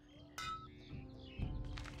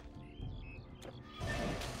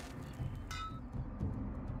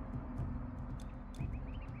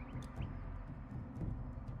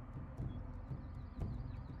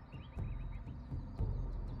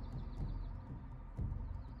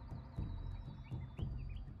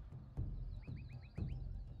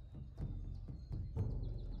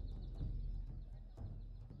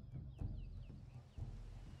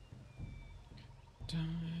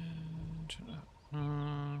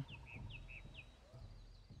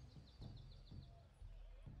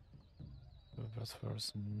 Reverse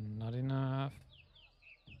force not enough.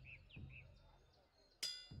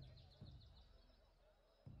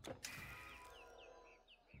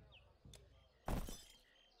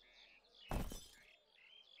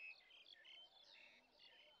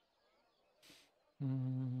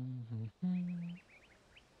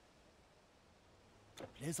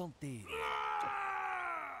 Plaisanter.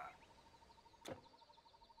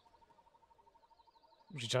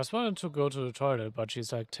 She just wanted to go to the toilet, but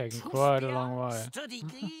she's like taking quite a long way. Sturdy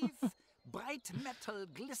greave, bright metal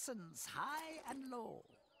glistens high and low.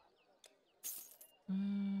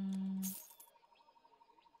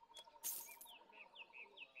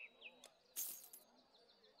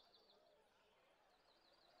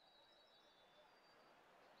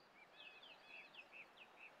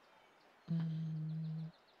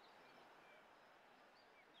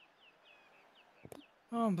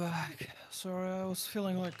 I'm back. Sorry, I was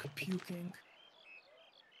feeling like puking.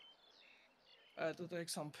 I had to take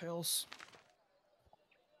some pills.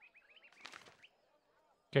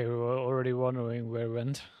 Okay, we were already wondering where it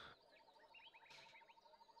went.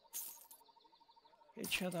 Hey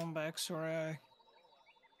Chad, I'm back. Sorry,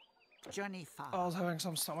 Journey far. I was having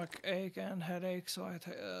some stomach ache and headache, so I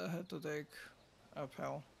had to take a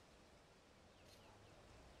pill.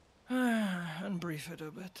 And brief it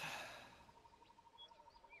a bit.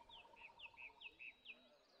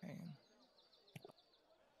 Pain.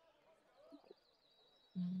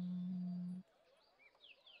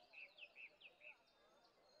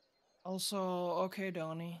 Also, okay,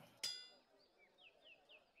 Donnie.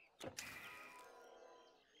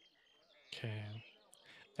 Okay.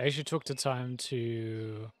 I actually took the time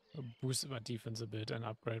to boost my defense a bit and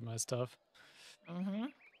upgrade my stuff. Mm-hmm.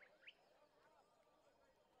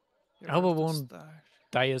 I hope I won't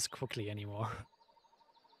die as quickly anymore.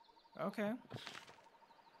 Okay.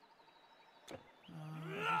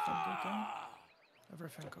 Everything okay?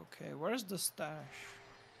 Everything okay. Where's the stash?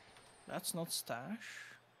 That's not stash.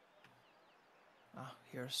 Ah,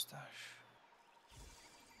 here's stash.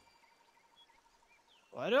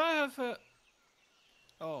 Why do I have a...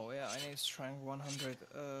 Oh, yeah, I need strength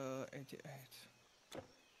 188.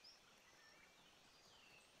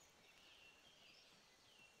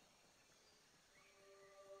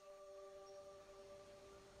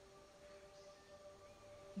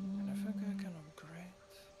 And I think I can upgrade.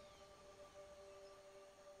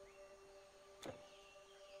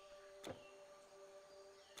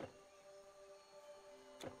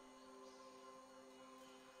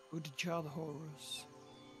 Good job, Horus.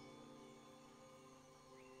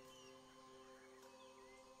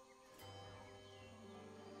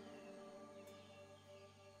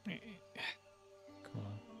 Come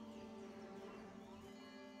on.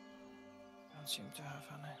 Don't seem to have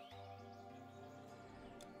any.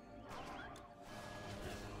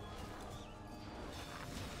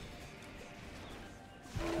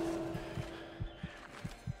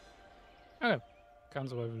 Okay. Can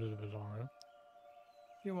survive a little bit longer.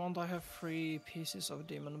 If you want, I have 3 pieces of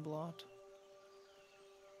demon blood.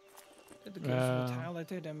 It gives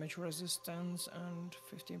vitality, damage resistance, and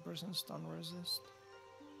 15% stun resist.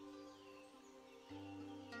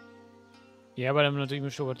 Yeah, but I'm not even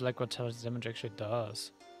sure what vitality damage actually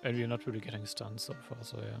does. And we're not really getting stunned so far,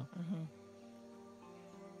 so yeah. Mm-hmm.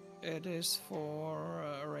 It is for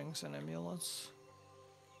rings and amulets.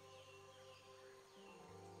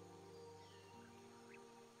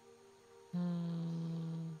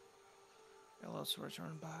 Yeah, let's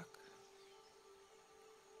return back.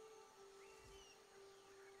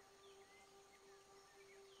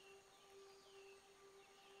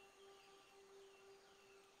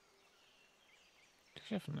 Do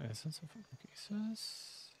you have an essence of Jesus?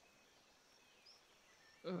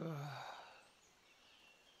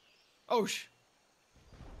 Oh sh!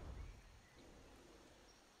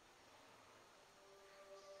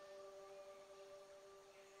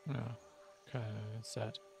 Yeah. Okay, it's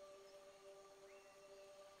that.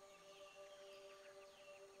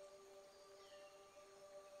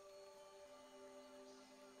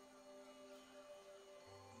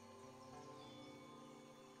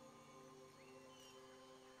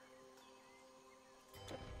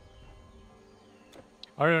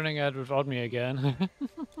 Are you running out without me again?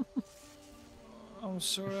 I'm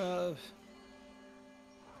sort of...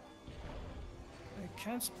 I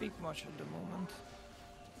can't speak much at the moment.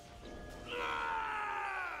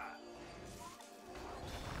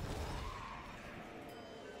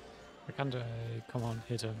 I can't, come on,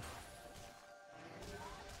 hit him.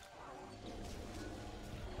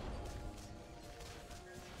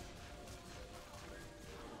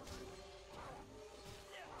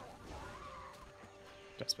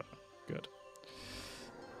 That's better. Good.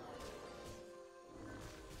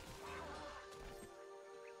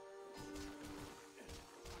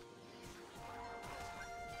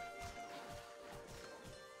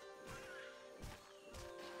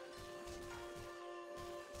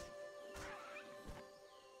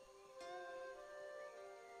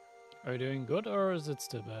 Are you doing good, or is it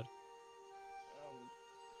still bad?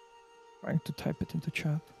 Trying to type it into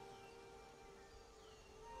chat.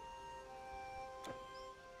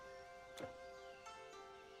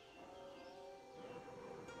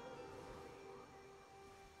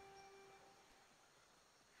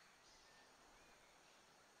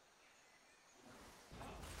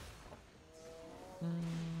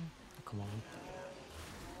 Come on.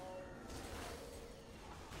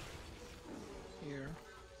 Here.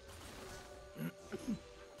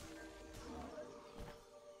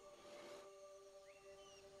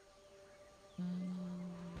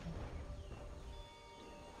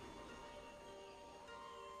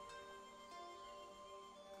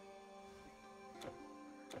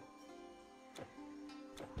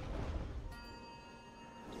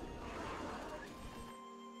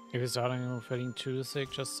 If you're starting feeling too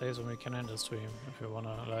sick, just say so we can end the stream if you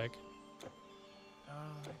wanna, like. I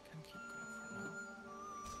can keep going for now.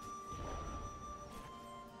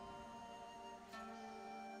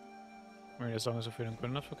 I mean, as long as you're feeling good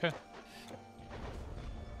enough, okay.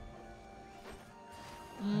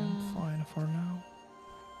 I'm fine for now.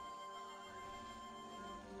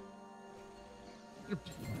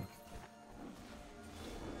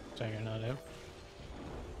 Take another.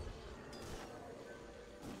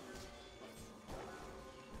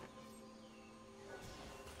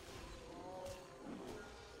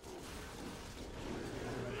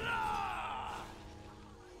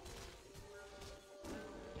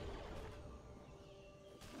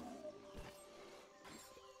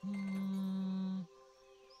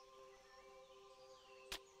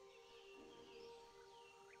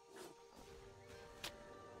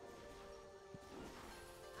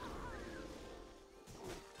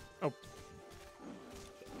 Oh.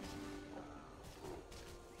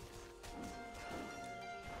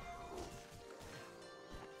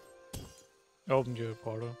 Open your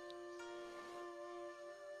portal.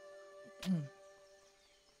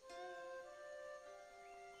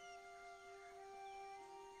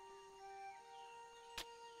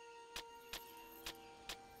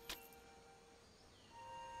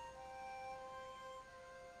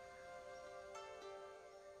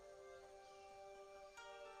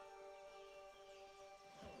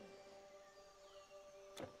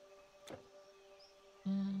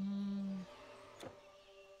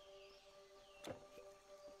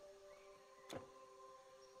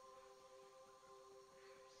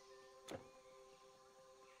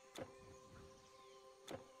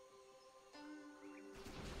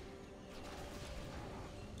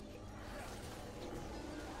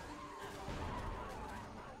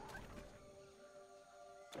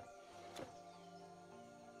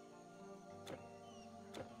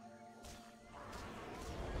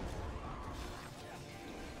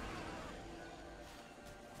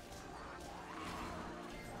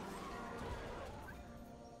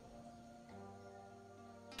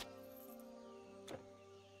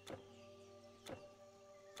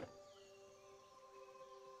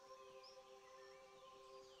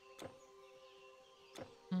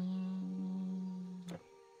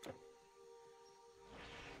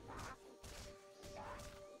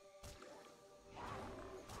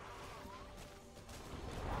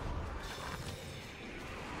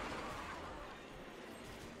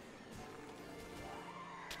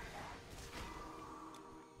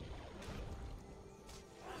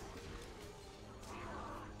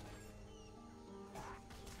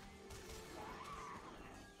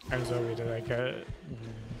 I'm sorry that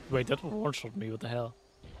wait, that one-shot me, what the hell?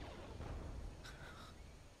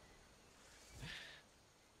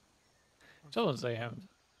 Someone say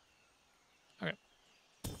okay.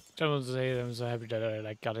 Someone say I'm so happy that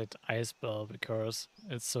I got it ice spell because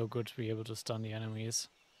it's so good to be able to stun the enemies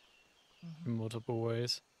in multiple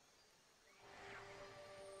ways.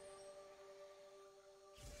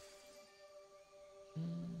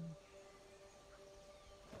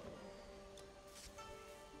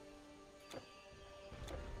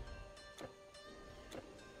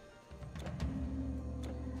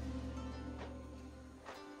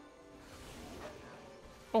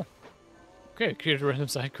 Okay, create a random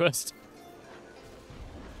side quest.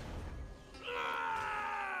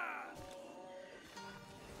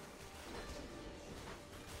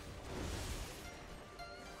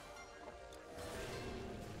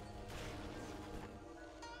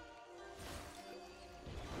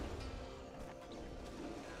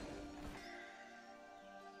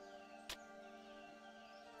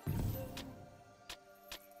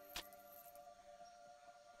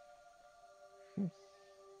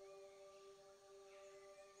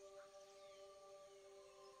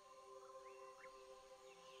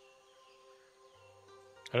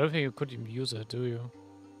 I don't think you could even use it, do you?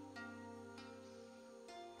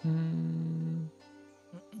 No.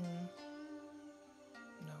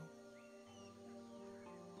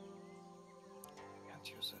 Can't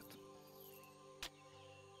use it.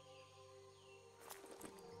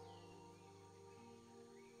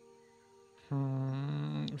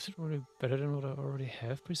 Is it really better than what I already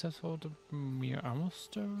have presets for the mere armor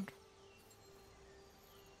start?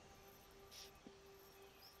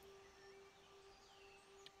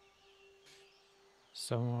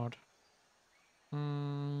 Somewhat.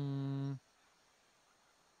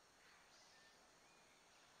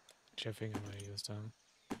 Actually, I think I'm gonna use them.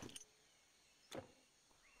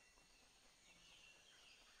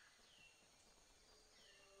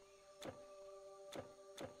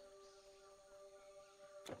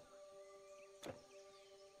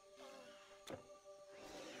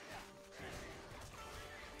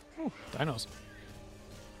 Oh, dinos.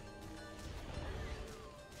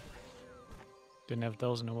 Didn't have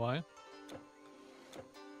those in a while.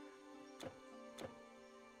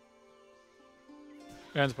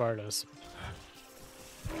 And Spartus.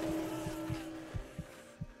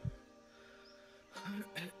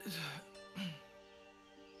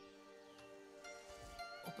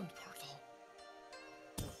 Open portal.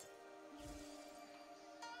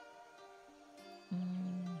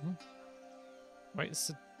 Why is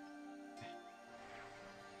the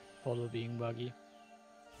portal being buggy?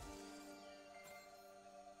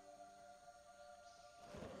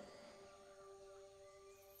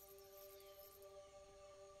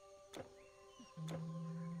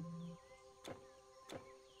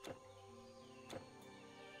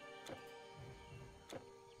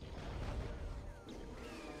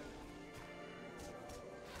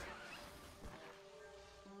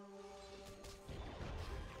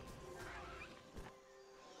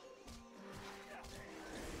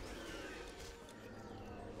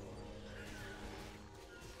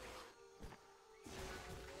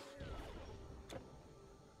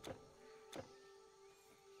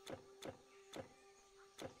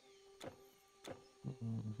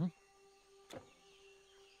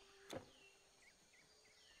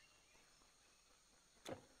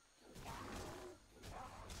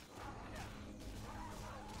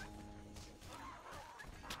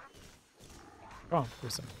 Oh,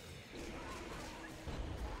 wisdom.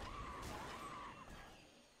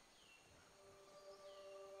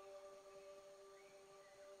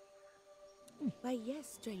 Why,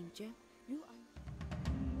 yes, stranger. You are.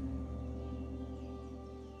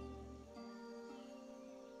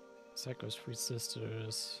 Psycho's three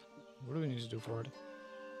sisters. What do we need to do for it?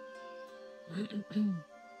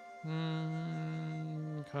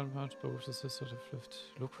 Can't match both the sisters have left.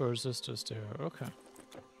 Look for her sisters there. Okay.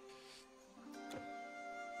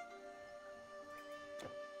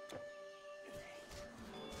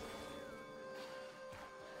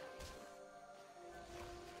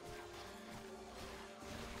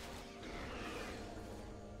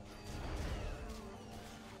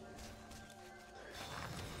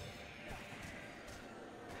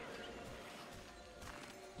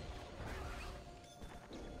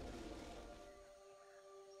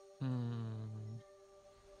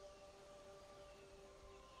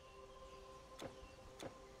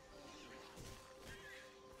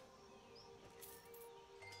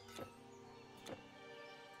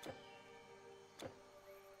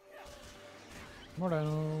 More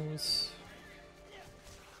dinos.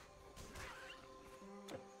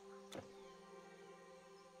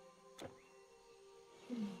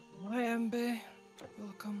 Hi, MB.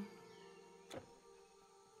 Welcome.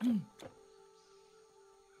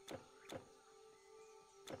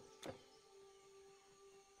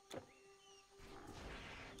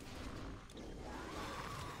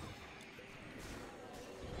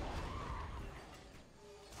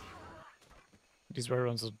 These rare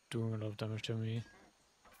ones are doing a lot of damage to me.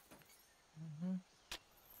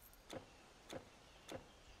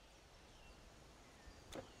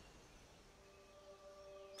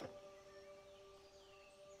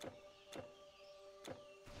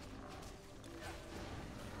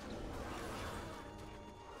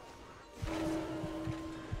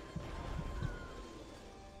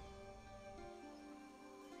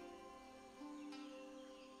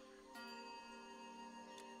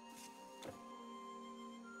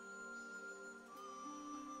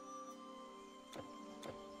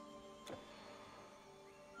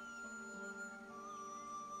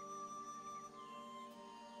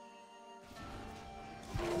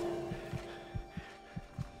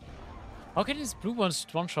 How can these blue ones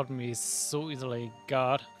one-shot me so easily?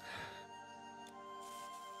 God.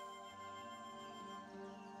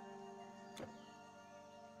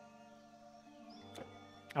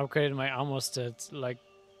 I upgraded my armor stats like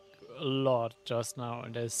a lot just now,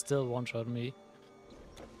 and they still one-shot me.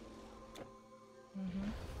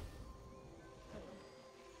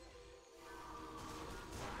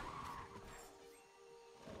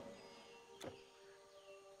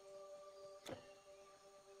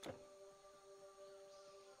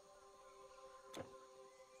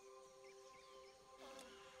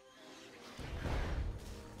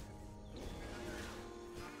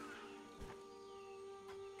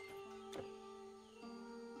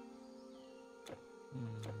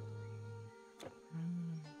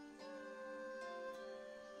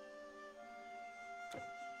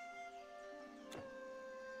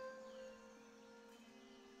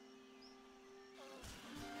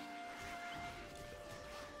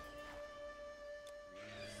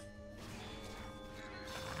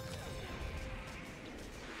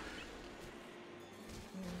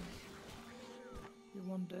 You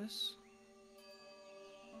want this?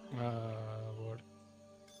 What?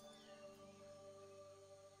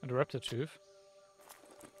 A raptor tooth?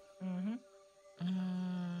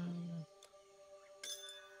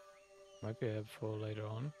 Might be helpful later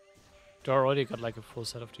on. I already got like a full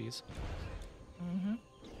set of these.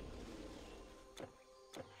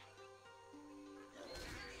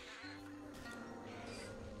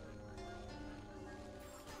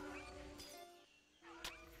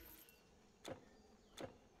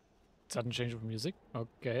 Sudden change of music.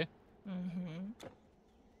 Okay.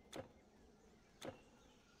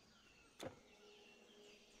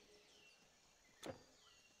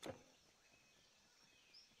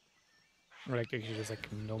 Like actually there's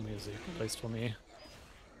like no music placed for me.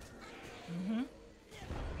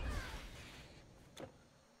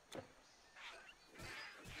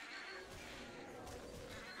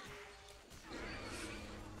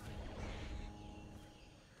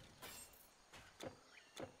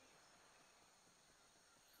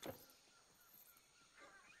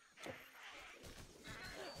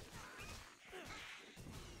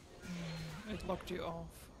 It locked you off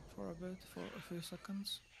for a bit, for a few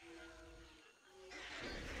seconds.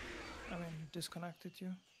 I mean, disconnected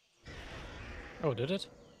you. Oh, did it?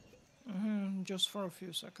 Just for a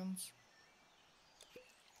few seconds.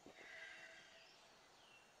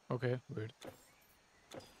 Okay, weird.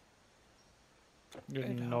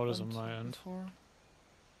 Didn't notice on my end. Before.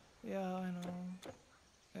 Yeah, I know.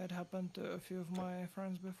 It happened to a few of my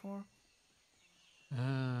friends before.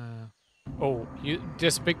 Oh,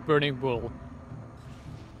 this big burning bull.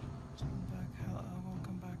 Come back,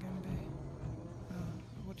 welcome back, MB.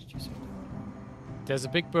 What did you say? There's a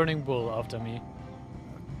big burning bull after me.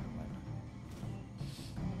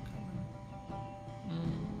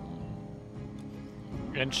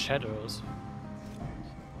 And shadows.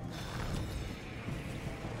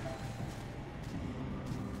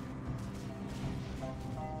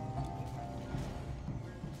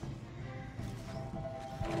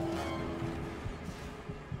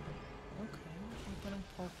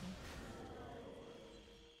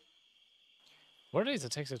 What are these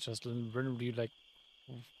attacks that just randomly like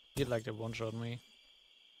hit like they one-shot me?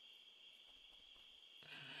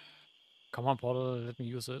 Come on, Portal, let me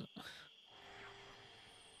use it.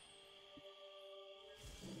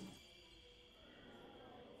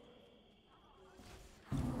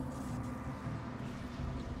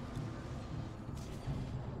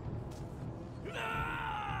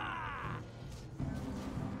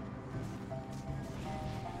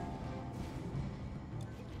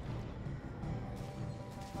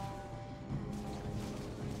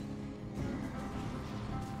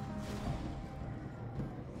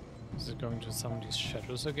 Is it going to summon these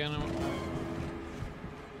shadows again?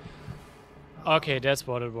 Okay, that's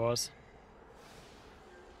what it was.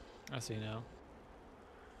 I see now.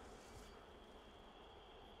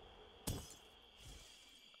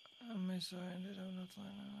 I'm sorry,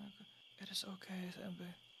 it is okay, MB.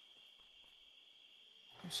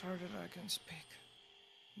 I'm sorry that I can speak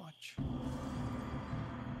much.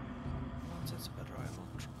 Once it's better, I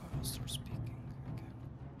will start speaking again.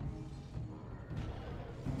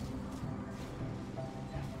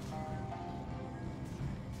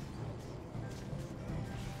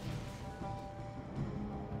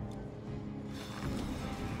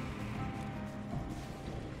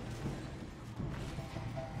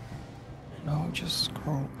 No, just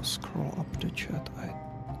scroll up the chat.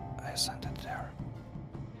 I sent it there.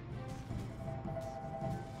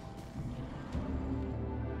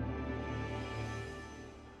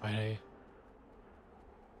 Hey.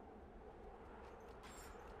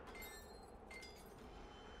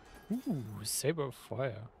 Ooh, Saber of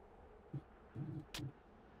Fire.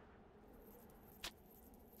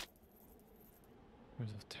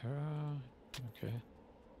 Rings of Terror. Okay.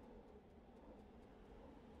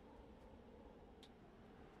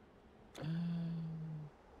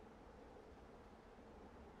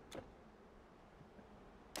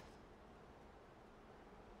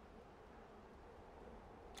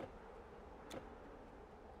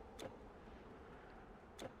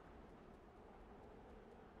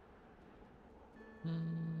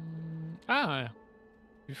 Ah,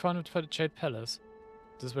 we found it for the Jade Palace.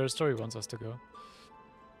 This is where the story wants us to go.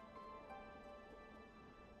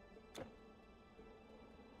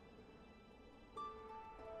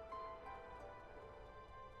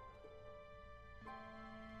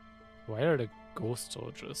 Why are the ghost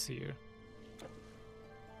soldiers here?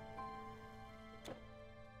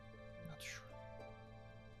 Not sure.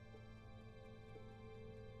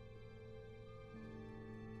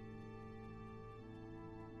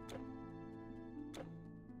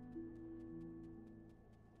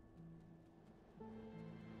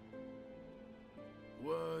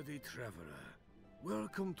 Worthy traveler,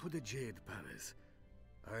 welcome to the Jade Palace.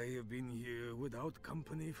 I have been here without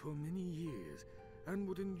company for many years, and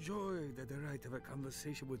would enjoy the delight of a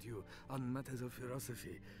conversation with you on matters of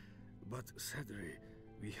philosophy. But sadly,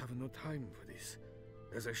 we have no time for this,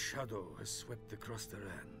 as a shadow has swept across the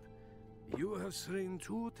land. You have slain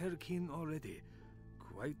 2 Terkin already,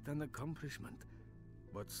 quite an accomplishment.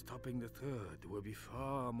 But stopping the third will be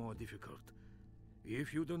far more difficult.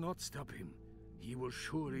 If you do not stop him, he will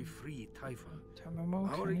surely free Typhon. Tamamo,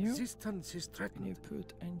 Our existence is threatened. Can you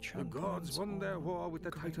put enchantments? The gods won their war with the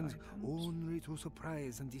green Titans items? only to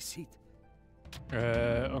surprise and deceit.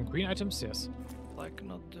 On green items, yes. Like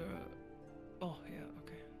not the... Oh, yeah,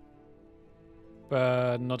 okay.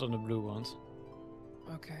 But not on the blue ones.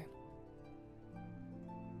 Okay.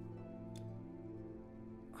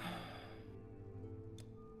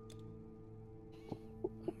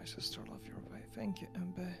 My sister love your way. Thank you,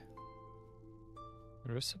 Embe.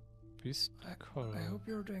 Recipes. I hope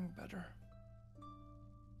you're doing better.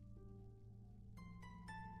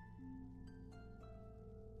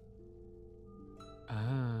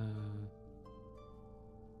 Ah.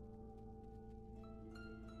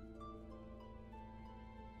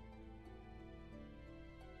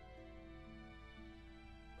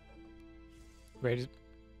 Wait.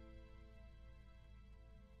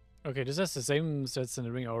 Okay, this has the same stats in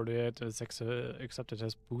the ring already, except it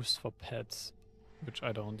has boost for pets, which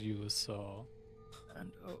I don't use, so...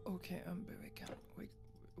 And okay, we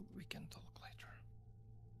can talk later.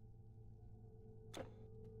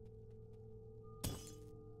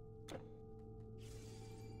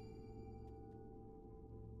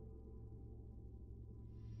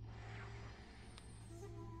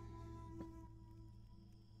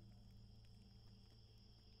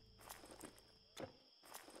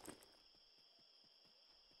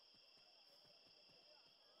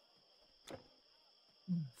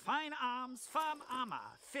 Fine arms, firm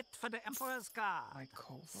armor, fit for the Emperor's Guard. My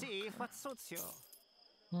coworker. See what suits you.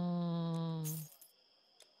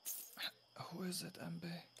 Who is it,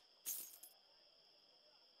 Embe?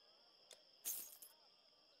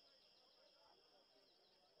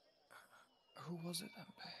 Who was it,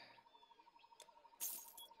 Embe?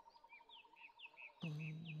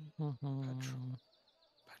 Petro.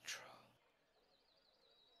 Petro.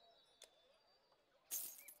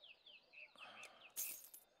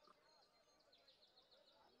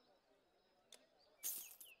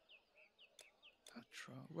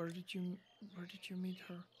 Petra. Where did you meet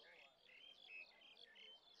her?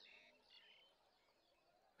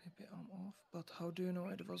 Maybe I'm off, but how do you know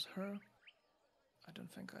it was her? I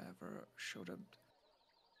don't think I ever showed up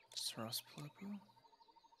Strasplapu.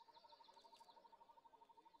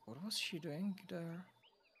 What was she doing there?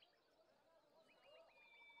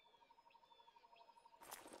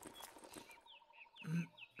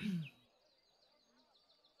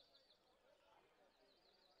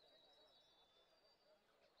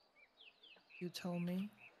 You tell me.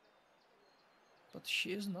 But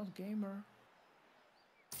she is not gamer.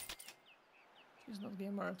 She's not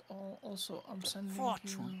gamer at all. Also, I'm sending you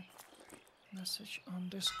a message on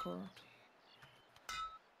Discord.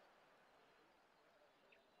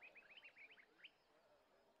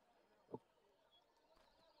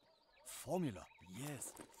 Formula.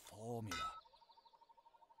 Yes, formula.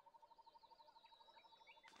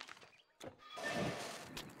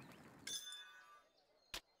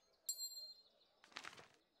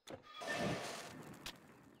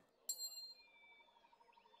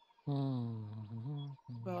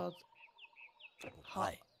 But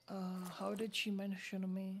how did she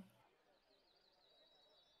mention me?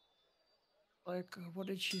 Like, what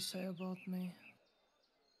did she say about me?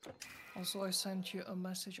 Also, I sent you a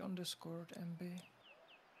message on Discord, MB.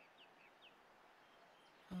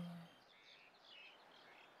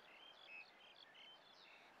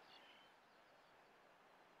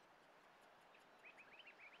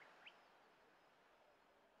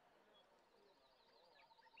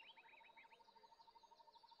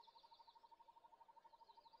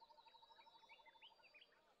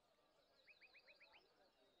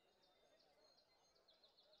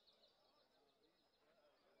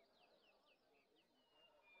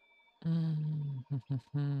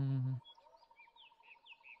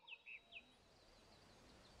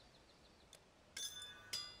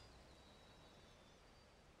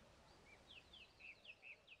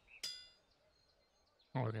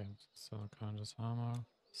 Okay, so kind of armor.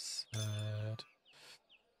 Set.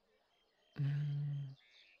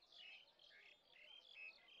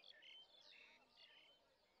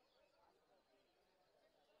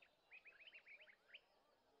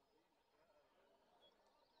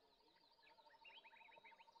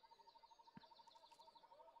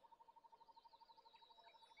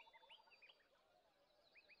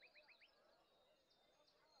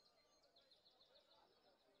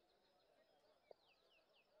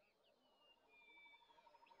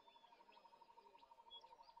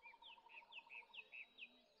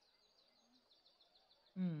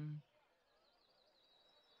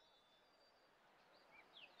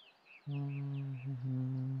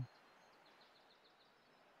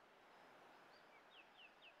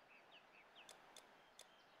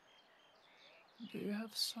 Do you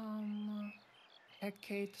have some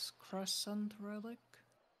Hecate's Crescent relic?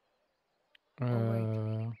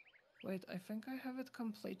 Oh, wait, I think I have it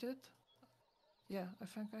completed. Yeah, I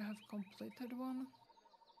think I have completed one.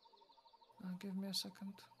 Give me a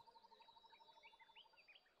second.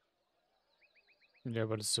 Yeah,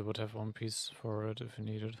 but it still would have one piece for it if you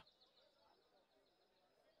need it.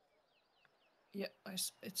 Yeah,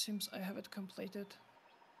 it seems I have it completed.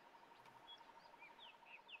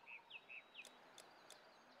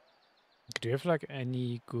 Do you have like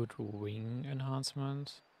any good wing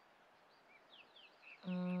enhancements?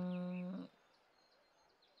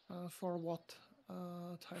 For what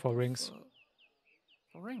type for of... rings?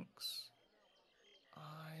 For rings.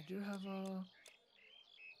 I do have a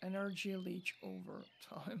energy leech over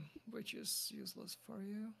time, which is useless for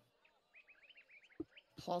you.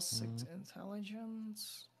 Plus 6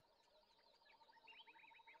 intelligence.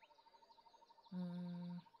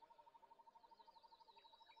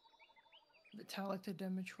 Vitality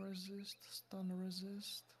damage resist, stun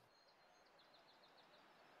resist.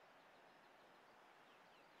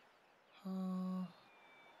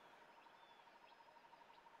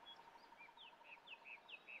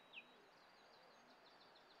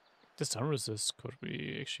 The stun resist could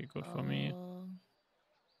be actually good for me.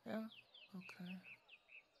 Yeah, okay.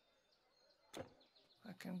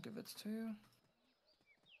 I can give it to you.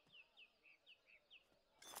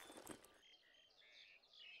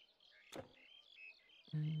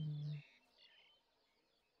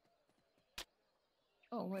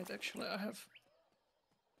 Oh wait, actually I have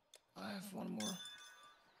one more.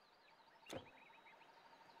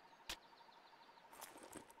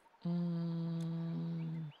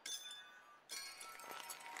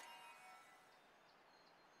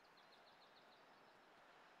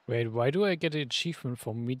 Wait, why do I get an achievement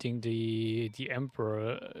for meeting the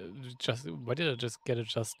Emperor? Why did I just get it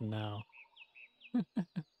just now?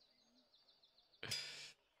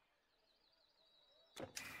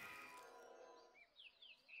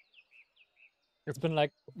 It's been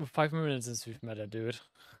like 5 minutes since we've met, dude.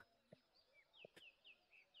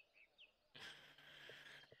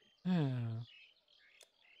 Yeah.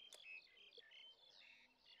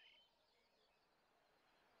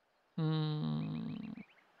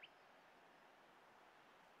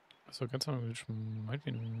 So get something which might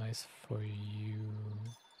be nice for you,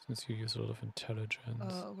 since you use a lot of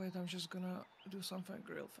intelligence. Wait, I'm just gonna do something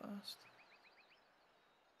real fast.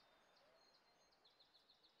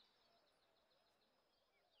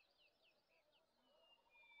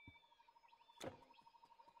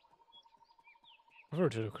 I've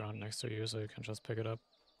already the ground next to you, so you can just pick it up.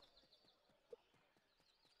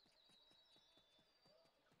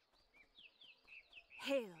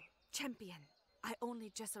 Hail, champion. I only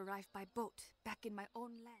just arrived by boat, back in my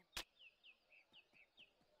own land.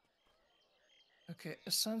 Okay,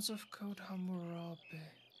 a sense of Code Hammurabi.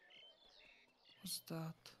 What's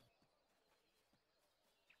that?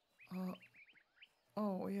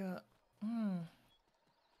 Oh yeah.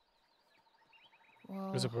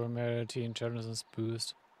 Well, Visibility, intelligence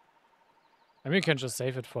boost. I mean, you can just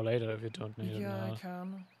save it for later if you don't need it now. Yeah, I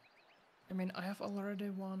can. I mean, I have already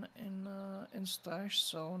one in stash,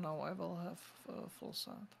 so now I will have a full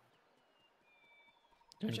set.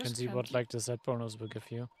 You can see what like the set bonus will give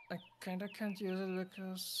you. I kinda can't use it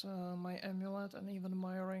because my amulet and even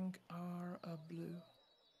my ring are blue.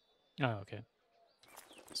 Oh, okay.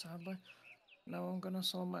 Sadly. Now I'm gonna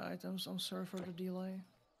sell my items. I'm sorry for the delay.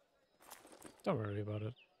 Don't worry about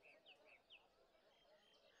it.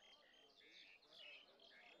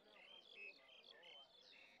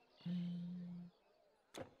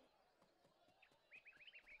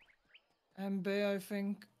 MB, I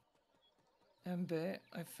think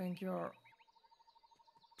you're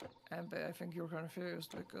MB, I think you're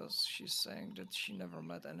confused because she's saying that she never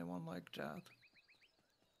met anyone like that.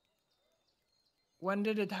 When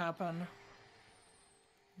did it happen?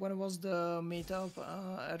 When was the meetup?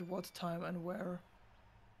 At what time and where?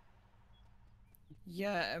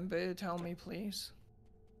 Yeah, MB, tell me please.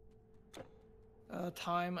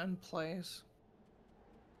 Time and place.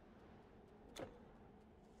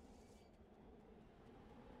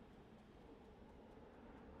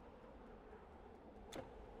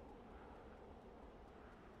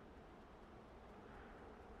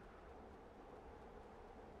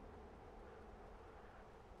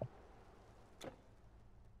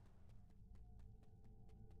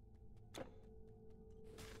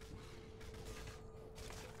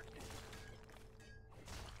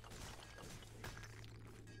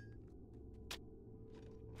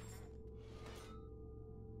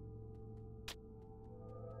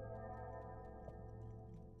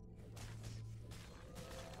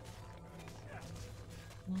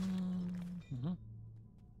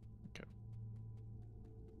 Okay.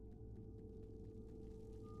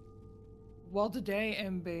 What day,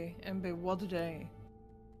 MB? MB, what day?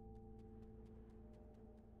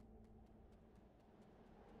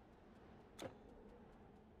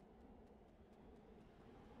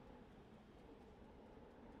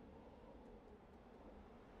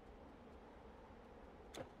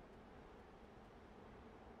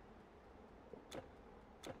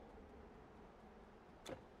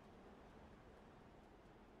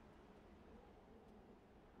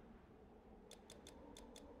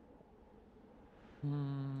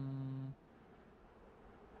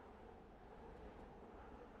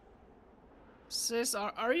 Sis,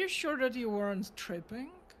 are you sure that you weren't tripping?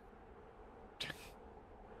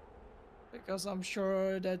 Because I'm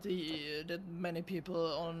sure that that many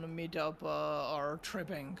people on the meetup are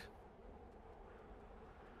tripping.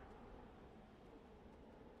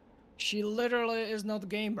 She literally is not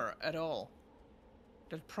gamer at all.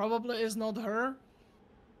 That probably is not her.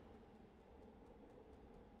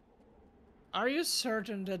 Are you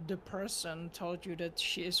certain that the person told you that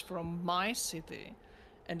she is from my city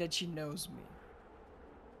and that she knows me?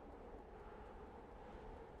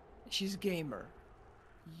 She's gamer.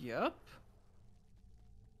 Yup.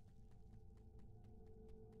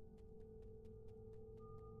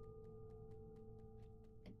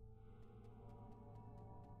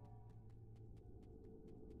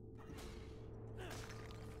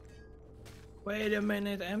 Wait a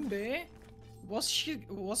minute, MB? Was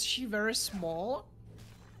she very small?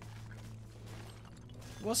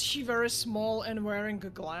 Was she very small and wearing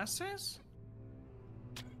glasses?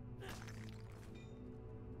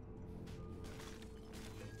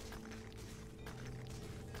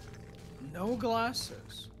 No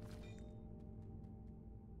glasses.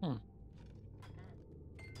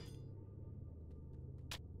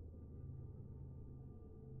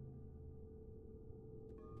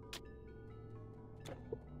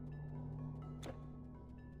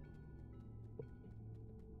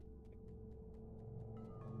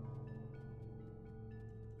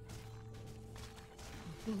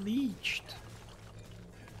 Bleached.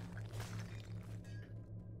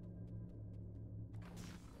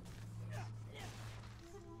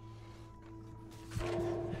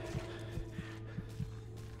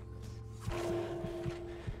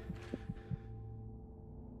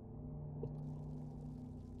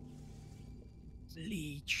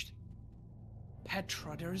 Bleached.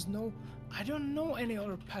 Petra, there is no... I don't know any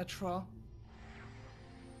other Petra.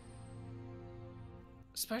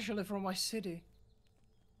 Especially from my city.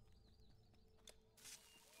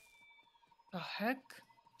 The heck?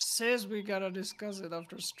 Says we gotta discuss it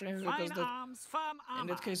after stream because in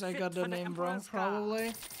that case I got the name wrong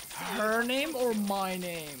probably. Her name or my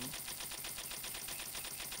name?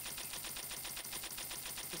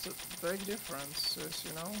 It's a big difference, sis,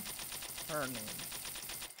 you know? Her name.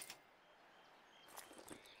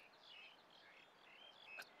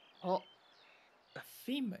 Oh, a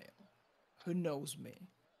female who knows me.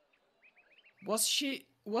 Was she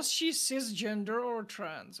Was she cisgender or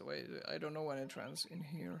trans? Wait, I don't know any trans in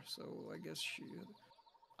here, so I guess she...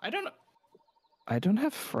 I don't know. I don't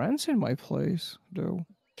have friends in my place, though.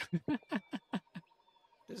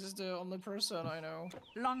 This is the only person I know.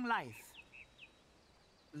 Long life.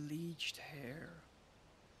 Bleached hair.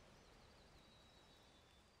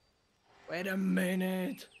 Wait a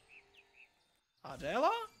minute.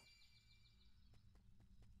 Adela?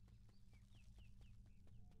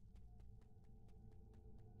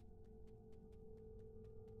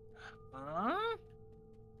 Huh?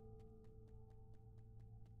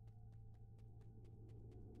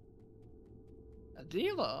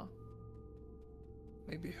 Adela?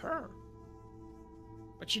 Maybe her.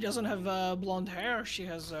 But she doesn't have blonde hair, she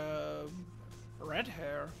has red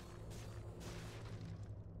hair.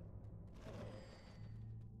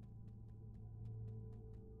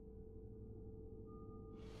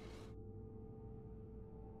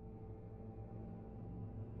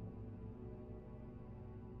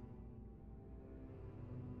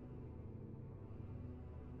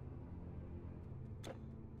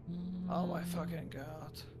 Oh my fucking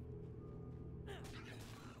god.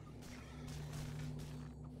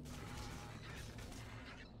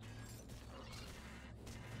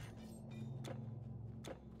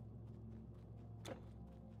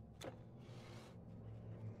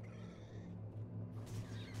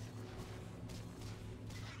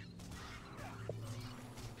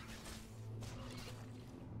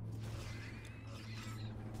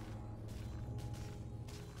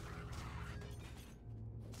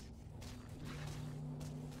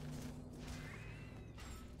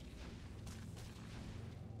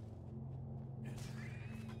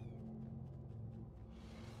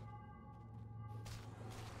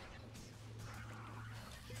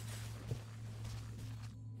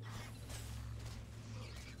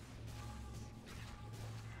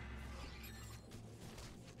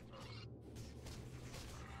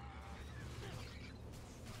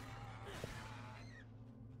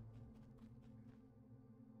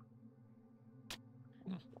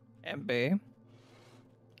 MB,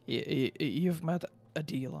 you've met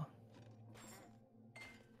Adela.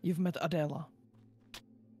 You've met Adela.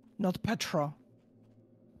 Not Petra.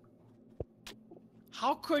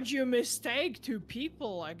 How could you mistake two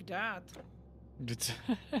people like that?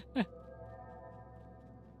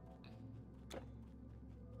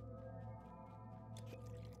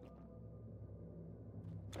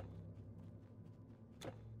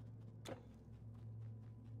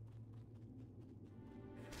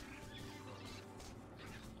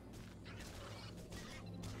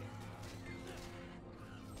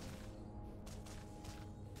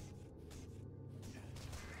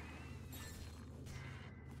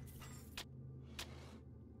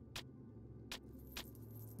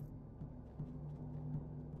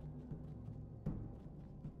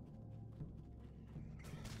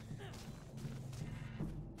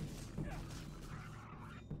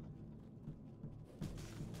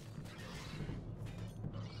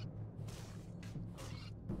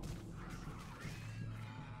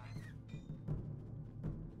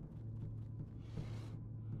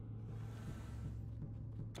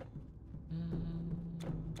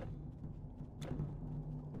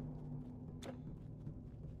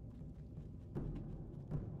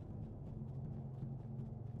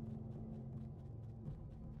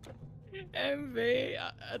 MV,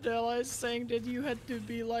 Adela is saying that you had to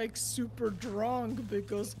be like super drunk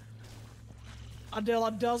because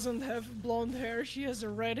Adela doesn't have blonde hair, she has a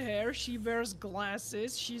red hair, she wears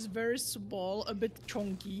glasses, she's very small, a bit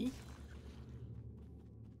chunky.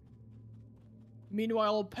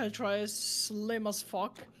 Meanwhile, Petra is slim as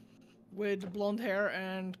fuck, with blonde hair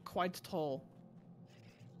and quite tall.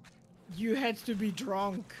 You had to be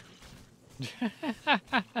drunk.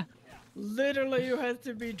 Literally, you had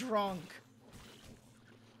to be drunk.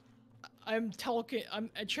 I'm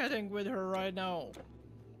chatting with her right now.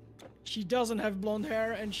 She doesn't have blonde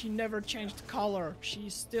hair and she never changed color. She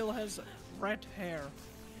still has red hair,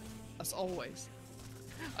 as always.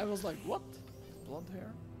 I was like, what? Blonde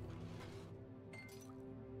hair?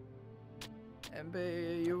 And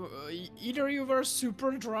either you were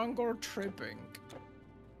super drunk or tripping.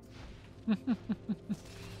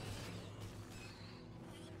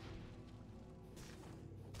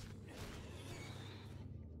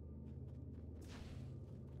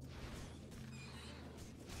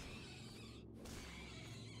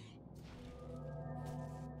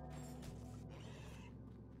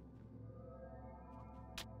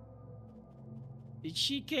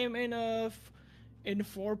 She came in a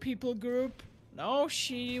 4-people group. No,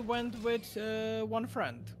 she went with one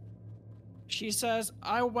friend. She says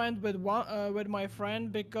I went with my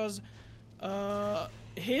friend because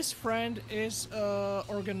his friend is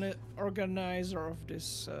organizer of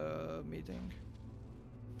this meeting.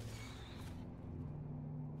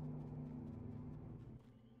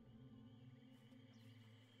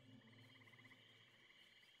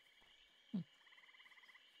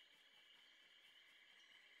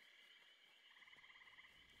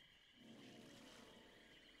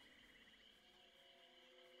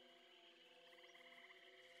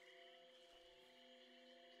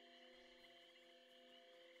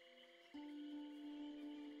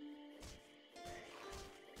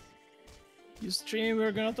 You stream,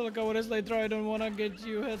 we're gonna talk about this later. I don't wanna get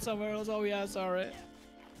you hit somewhere else. Oh yeah, sorry.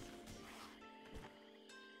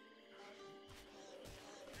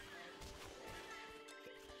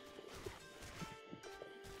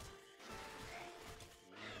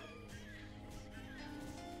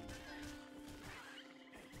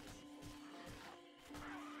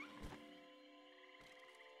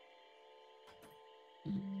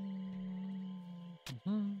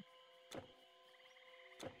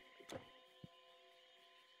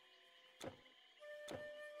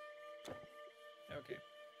 Okay.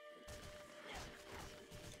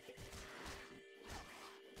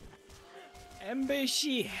 Embe,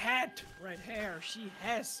 she had red hair. She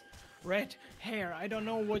has red hair. I don't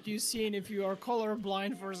know what you've seen, if you are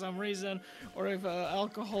colorblind for some reason, or if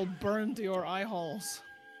alcohol burned your eye holes.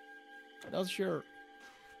 Not sure.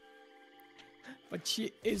 But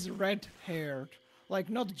she is red-haired. Like,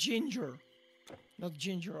 not ginger. Not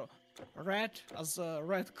ginger. Red as a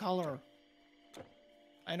red color.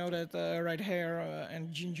 I know that red hair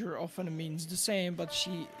and ginger often means the same, but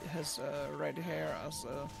she has red hair as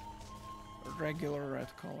a regular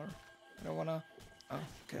red color. I don't wanna... Oh,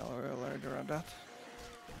 okay, I'll later add that.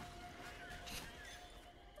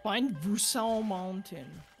 Find Vusao Mountain.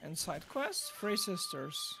 And side quest? Three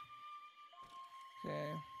Sisters.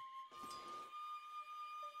 Okay.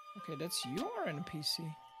 Okay, that's your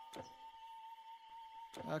NPC.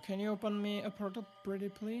 Can you open me a portal, pretty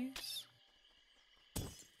please?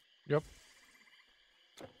 Yep.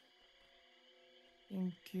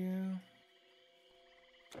 Thank you.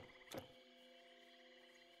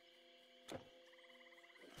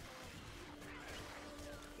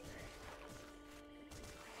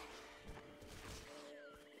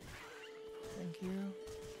 Thank you.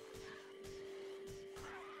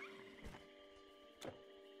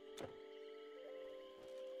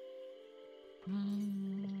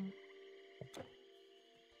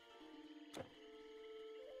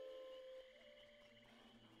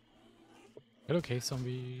 Okay,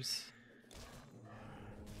 zombies.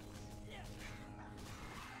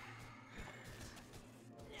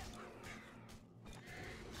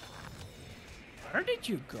 Where did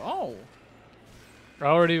you go? I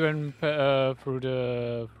already went through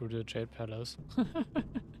the Jade Palace.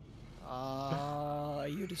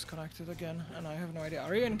 You disconnected again, and I have no idea.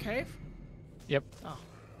 Are you in cave? Yep. Oh.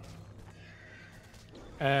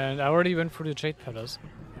 And I already went through the Jade Palace.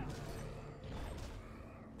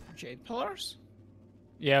 Jade pillars?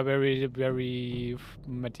 Yeah, where we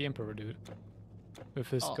met the Emperor dude. With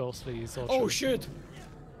his ghostly sword. Oh shit!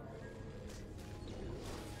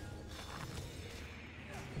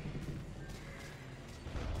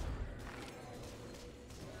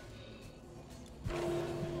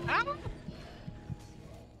 Ow!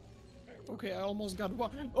 Okay, I almost got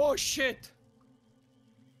one. Oh shit!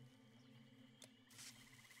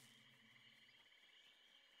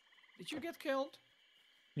 Did you get killed?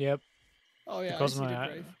 Yep. Oh yeah, because I see the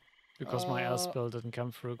grave. Because my ass spell didn't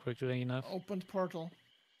come through quickly enough. Opened portal.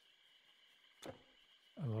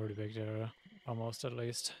 I'm already back there, almost at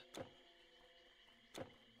least.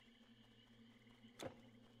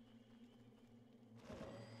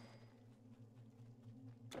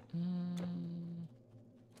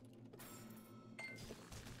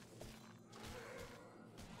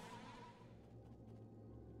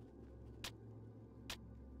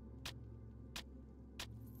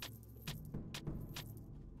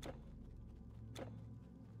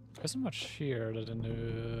 There's not much here that in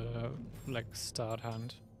the like start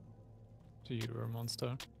hand to your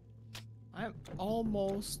monster. I'm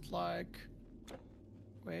almost like...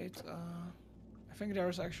 Wait, I think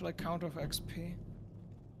there's actually a count of XP.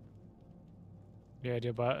 Yeah,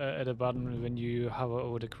 at the bottom when you hover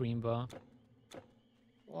over the green bar.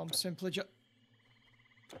 Well, I'm simply just...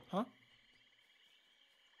 Huh?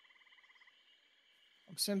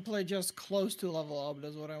 I'm simply just close to level up,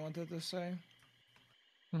 that's what I wanted to say.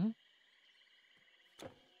 Mm-hmm.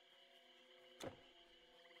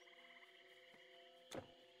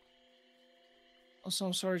 Also,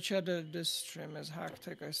 I'm sorry, Chad, that this stream is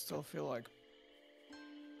hectic. I still feel like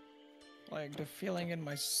like the feeling in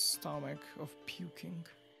my stomach of puking.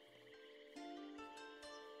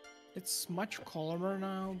 It's much calmer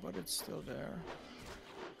now, but it's still there.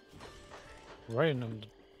 Random.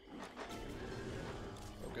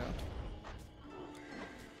 Oh god.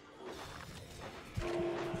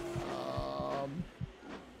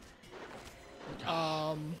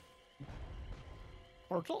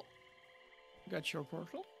 Portal? Got your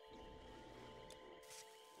portal?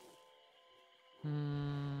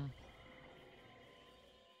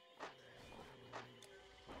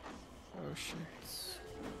 Oh shit.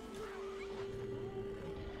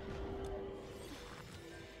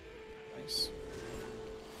 Nice.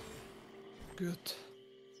 Good.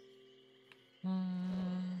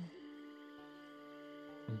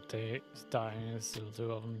 They dying is still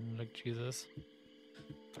too often, like Jesus.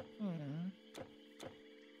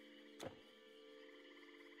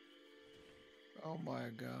 Oh my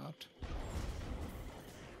god.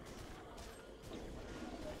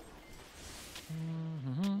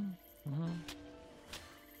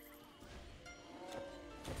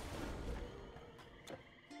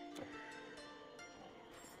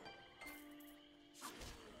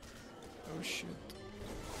 Oh shit.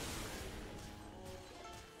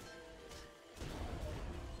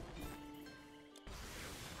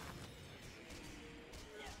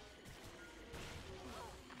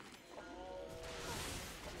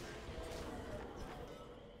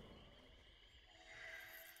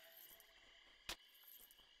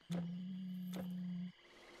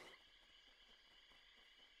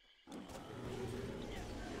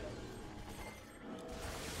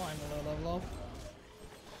 Finally level up.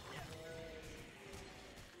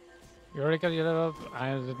 You already got your level up?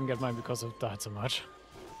 I didn't get mine because I've died so much.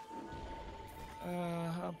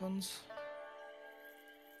 Happens.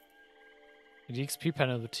 The XP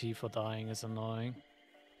penalty for dying is annoying.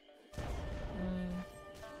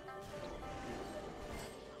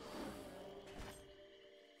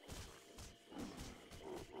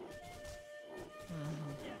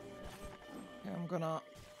 Yeah, I'm gonna...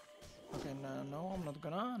 Okay, no, I'm not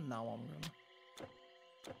gonna. Now I'm gonna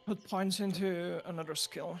put points into another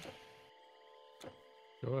skill.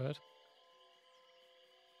 Go ahead.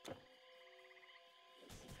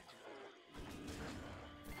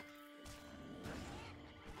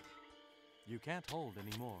 You can't hold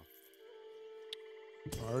anymore.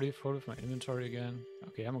 Already full of my inventory again.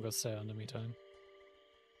 Okay, I'm gonna stay on the meantime.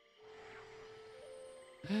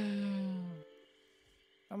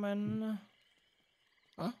 Come in.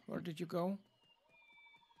 Huh? Where did you go?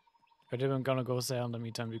 I didn't gonna go stay on the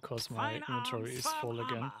meantime because my inventory is full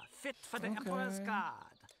again. Fit for the Emperor's Guard.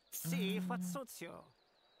 See what suits you.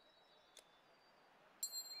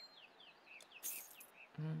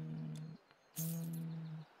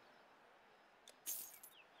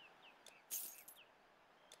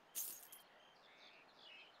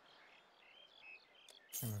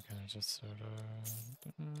 Okay, just sort of...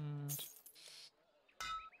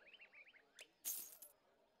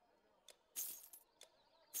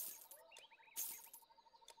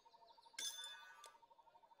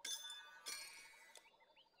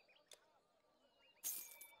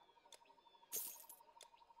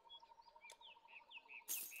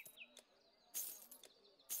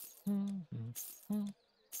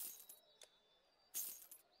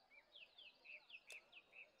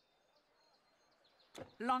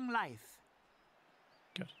 Long life.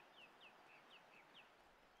 Good.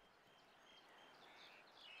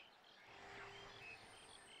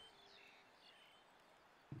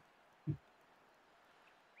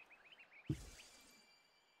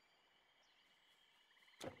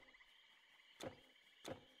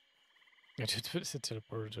 Ja, det är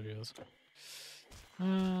teleporter alltså.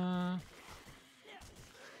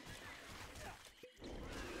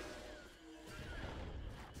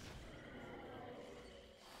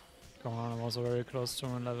 Come on, I'm also very close to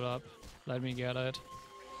my level up. Let me get it.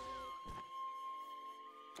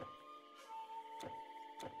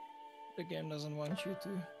 The game doesn't want you to.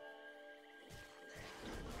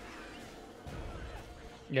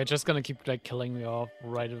 Yeah, just gonna keep like killing me off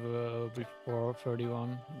right before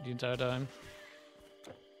 31 the entire time.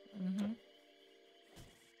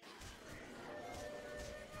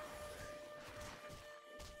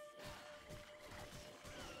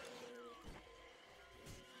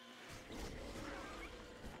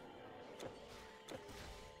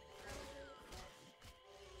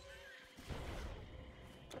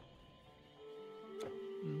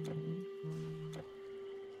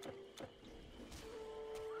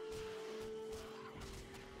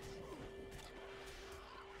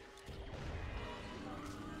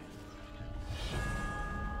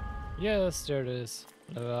 Yes, there it is.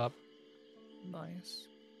 Level up. Nice.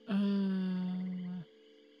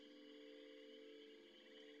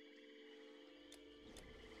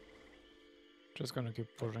 Just gonna keep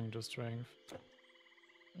pushing the strength.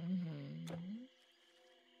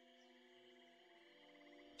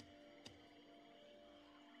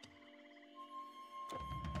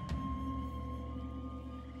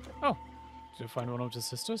 Oh, did you find one of the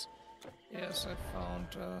sisters? Yes, I found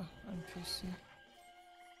NPC.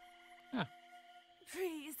 Ah.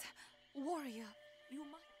 Please, warrior, you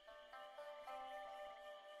must.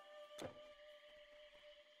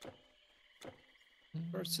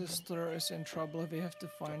 Her sister is in trouble. We have to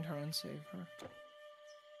find her and save her.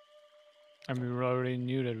 And we already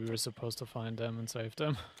knew that we were supposed to find them and save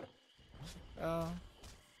them. Huh?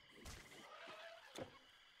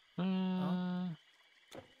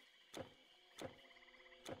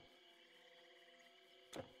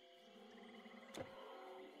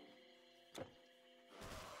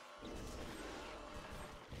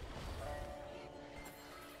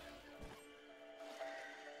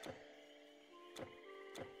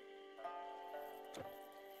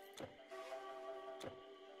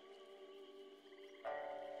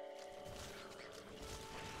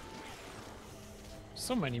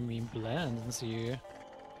 So many mean plans here.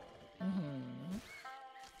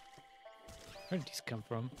 Where did these come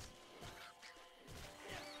from?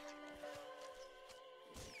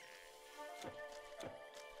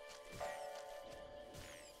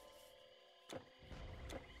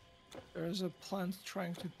 There's a plant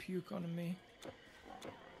trying to puke on me.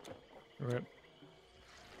 Rip.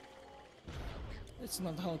 It's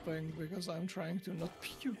not helping because I'm trying to not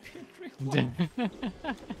puke in real life.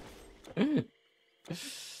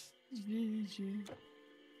 GG.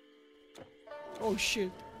 Oh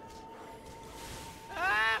shit.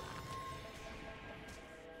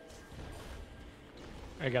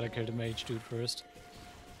 I gotta kill the mage dude first.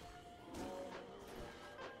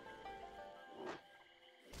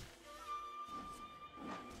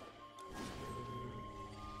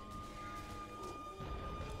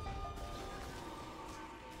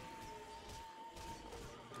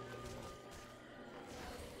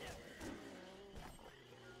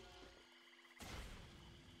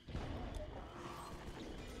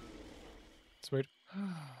 Sweet.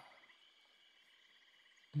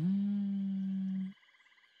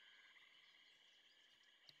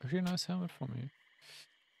 Actually, a nice helmet for me.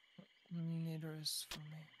 Neither is for me.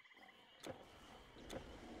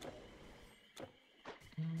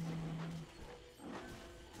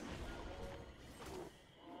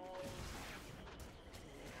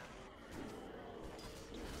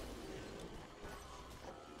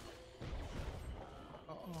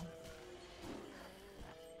 Uh-oh.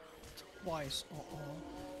 Twice, uh-oh.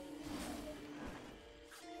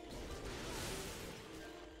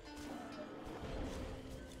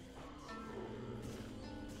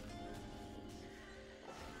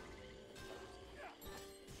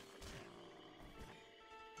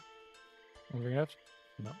 Moving left?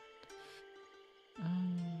 No.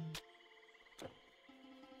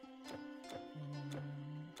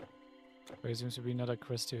 There seems to be another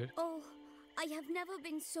quest here. Oh, I have never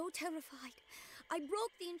been so terrified. I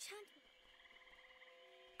broke the enchantment.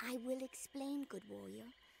 I will explain, good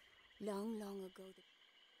warrior. Long, long ago.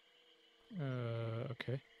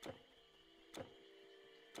 Okay.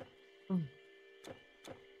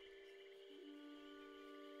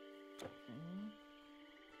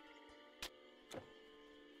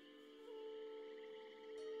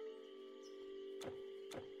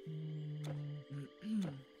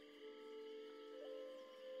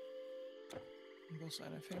 Was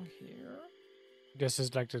anything here? Guess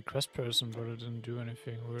it's like the quest person, but it didn't do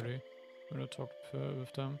anything really when I talked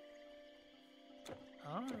with them.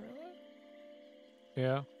 Oh, really?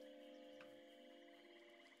 Yeah.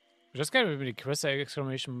 Just gave me the quest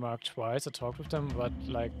exclamation mark twice. I talked with them, but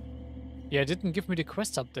like, yeah, it didn't give me the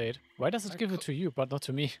quest update. Why does it give it to you, but not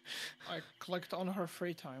to me? I clicked on her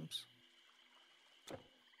 3 times.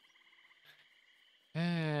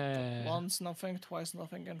 Once nothing, twice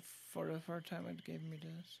nothing, and for the third time it gave me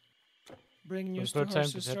this. Bring news to her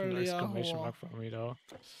sister exclamation mark for me though.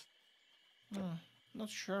 Not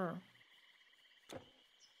sure.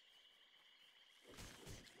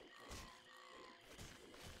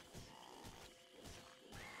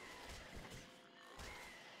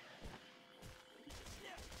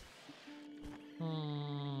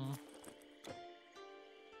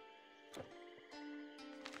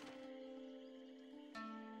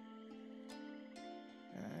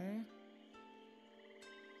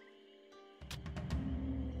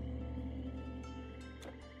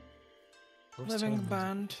 Living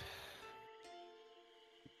band.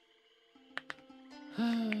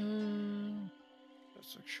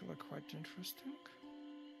 That's actually quite interesting.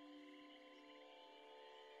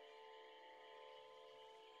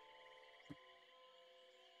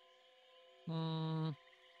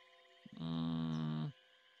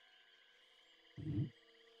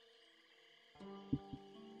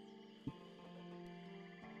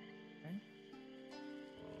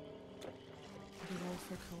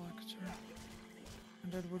 Collector.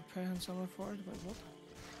 And that would pay him some for it, but what?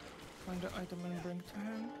 Find the item and bring to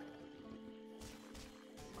him.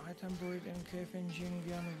 Item buried in cave in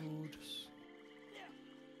Jingyan Woods.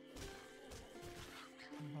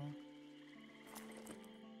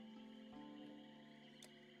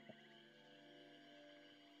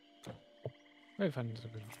 Maybe find a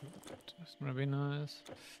good food. That's gonna be nice.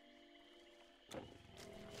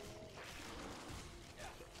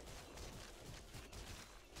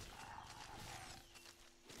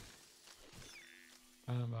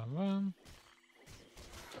 Bam, bam, bam.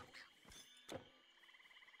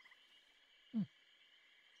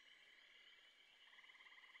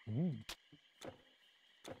 Ooh.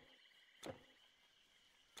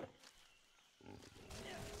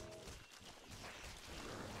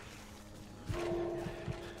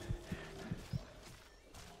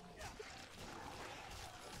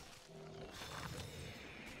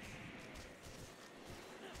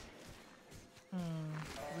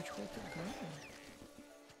 Which way to go?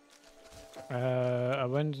 I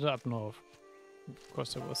went up north. Of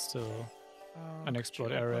course, there was still an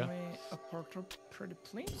explored area. Me a portal, pretty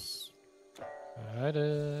please. I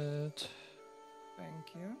did.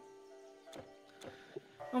 Thank you.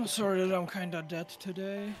 I'm sorry that I'm kinda dead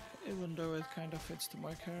today, even though it kinda fits to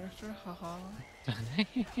my character. Haha.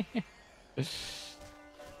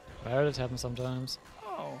 Well, it happens sometimes.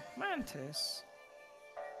 Oh, Mantis.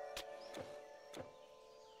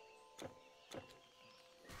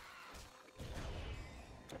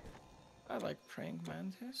 I like praying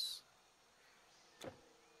mantis.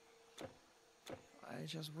 I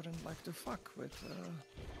just wouldn't like to fuck with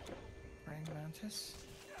praying mantis.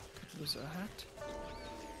 Could lose a hat.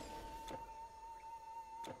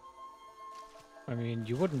 I mean,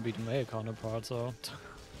 you wouldn't be the male counterpart, so...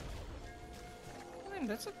 I mean,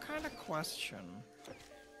 that's a kind of question.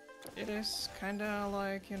 It is kind of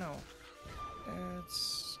like, you know,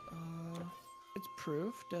 it's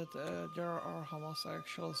proof that there are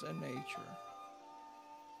homosexuals in nature,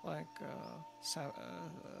 like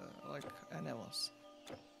animals.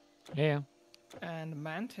 Yeah. And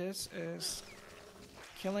mantis is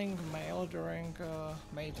killing male during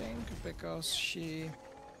mating because she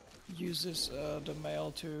uses the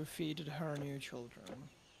male to feed her new children.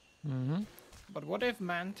 Mm-hmm. But what if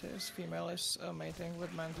mantis female is mating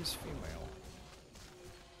with mantis female?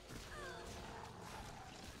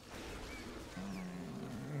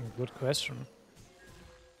 Good question.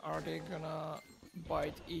 Are they gonna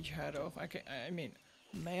bite each head off? I mean,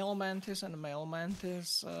 male mantis and male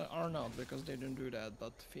mantis are not, because they don't do that.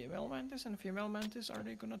 But female mantis and female mantis, are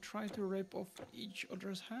they gonna try to rip off each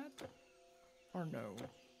other's head? Or no?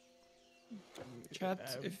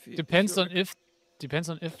 Chat, depends on if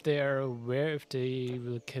they are aware if they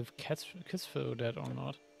will give kids for that or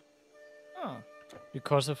not. Oh.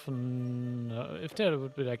 Because if they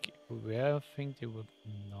would be like aware, I think they would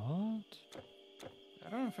not. I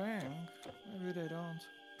don't think. Maybe they don't.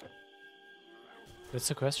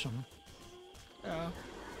 That's a question. Yeah.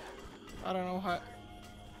 I don't know how.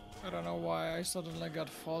 I don't know why I suddenly got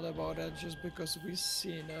thought about it, just because we've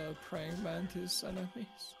seen praying mantis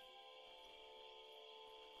enemies.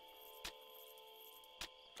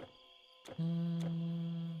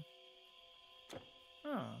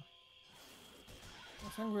 Huh. I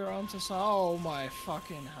think we're on to some. Oh my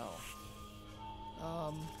fucking hell.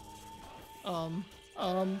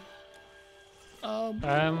 I'm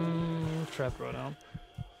trapped right now.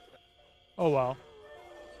 Oh wow.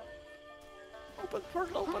 Open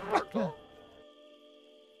portal, open portal.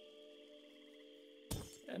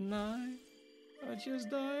 And I just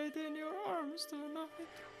died in your arms tonight.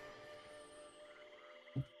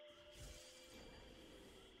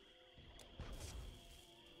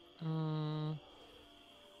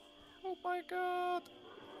 Oh my god!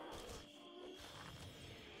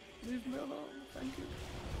 Leave me alone, thank you.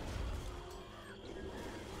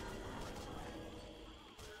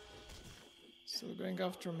 Still going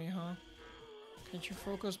after me, huh? Can't you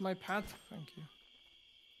focus my path? Thank you.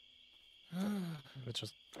 But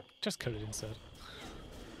just kill it instead.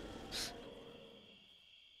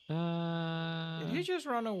 Did he just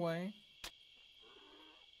run away?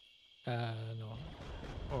 No.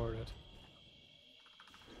 Or that.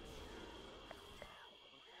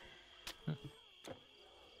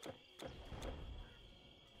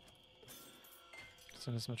 So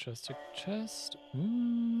this majestic chest.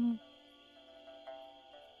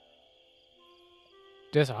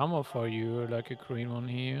 There's armor for you, like a green one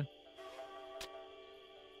here.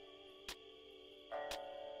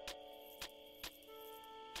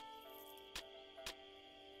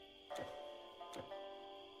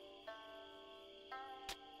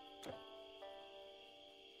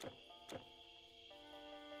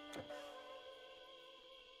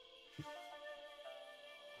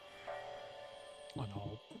 Oh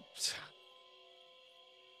no.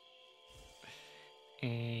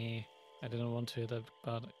 I didn't want to hit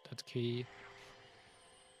that key.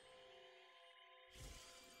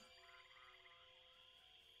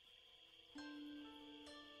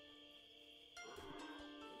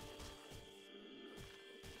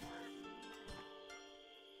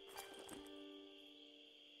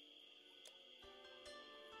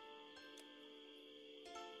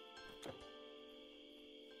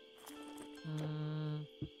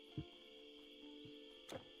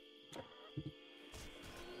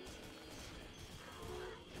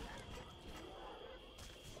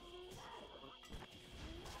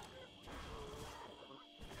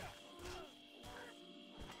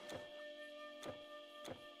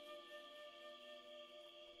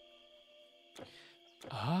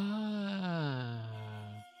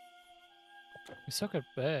 We suck it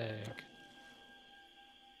back.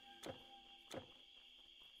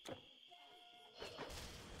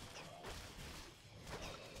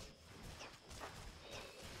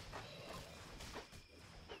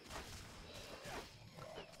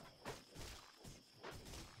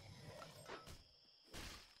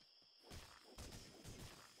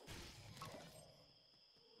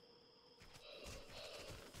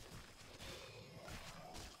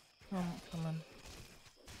 Come on.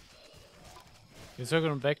 We're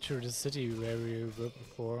circling back to the city where we were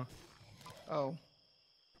before. Oh.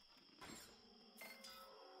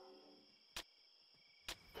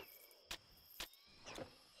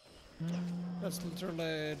 That's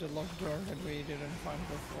literally the locked door that we didn't find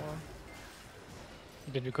before.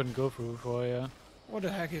 That we couldn't go through before, yeah. What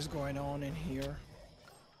the heck is going on in here?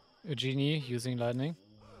 A genie using lightning.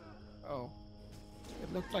 Oh.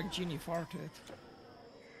 It looked like Genie farted.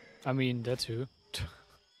 I mean, that too.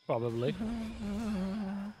 Probably.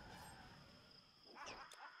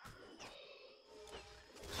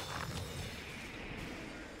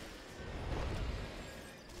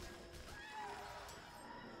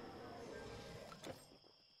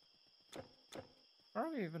 What are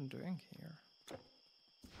we even doing here?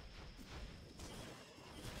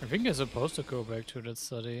 I think you're supposed to go back to that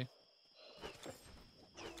study.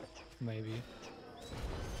 Maybe.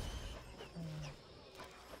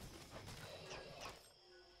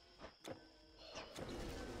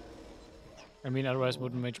 I mean, otherwise it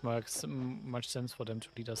wouldn't make much sense for them to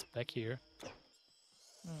lead us back here.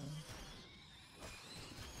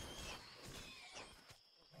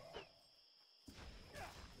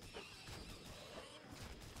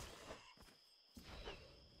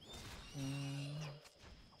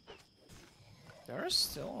 There is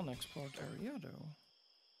still an explored area though.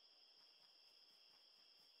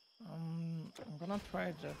 I'm gonna try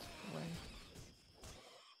it that way.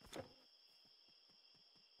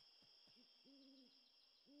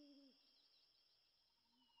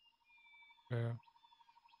 Yeah.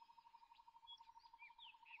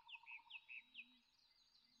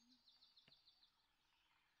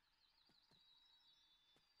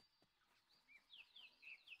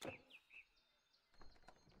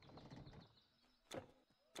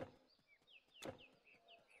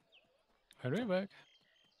 Hurry back.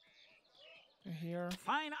 Here.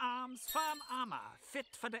 Fine arms, firm armor, fit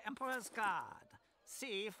for the Emperor's Guard.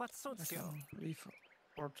 See if what suits you. Leave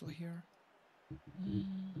portal here.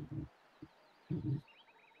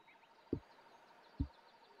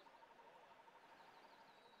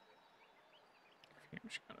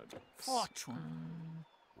 Fortune.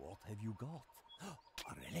 What have you got?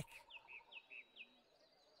 A relic?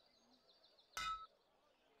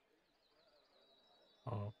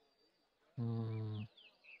 Oh.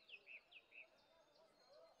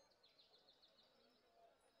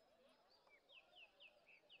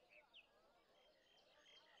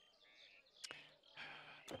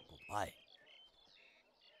 Goodbye.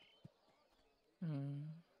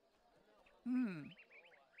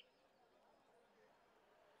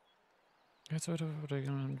 Jetzt weiter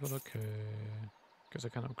verteidigen, but okay. Guess I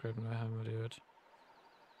can upgrade my hammer, dude.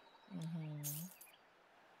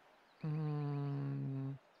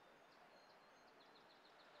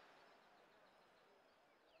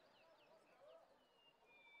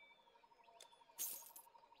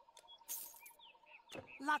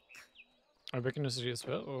 Luck. Are you back in the city as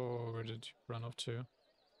well, or where did you run off to?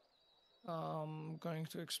 Going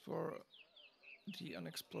to explore the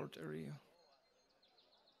unexplored area.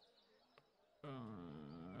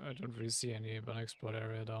 I don't really see any unexplored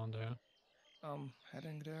area down there.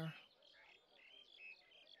 Heading there.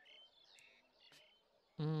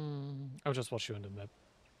 I'll just watch you on the map.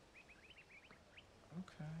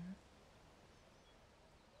 Okay.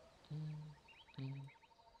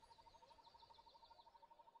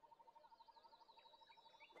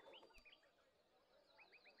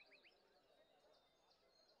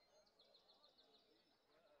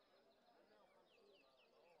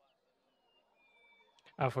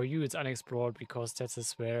 For you, it's unexplored because that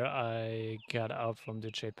is where I got out from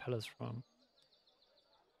the Jade Palace from.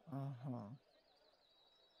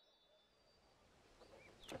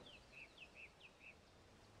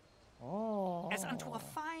 Oh. As unto a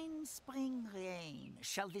fine spring rain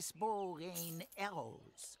shall this bow rain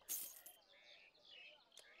arrows.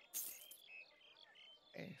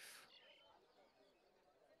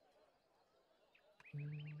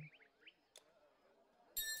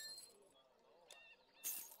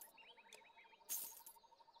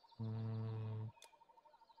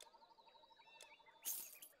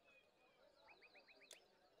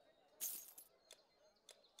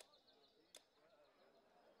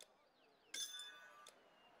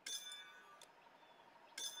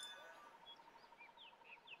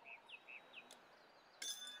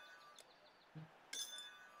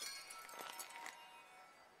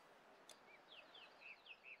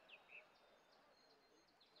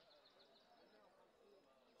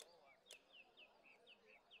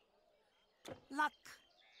 Luck.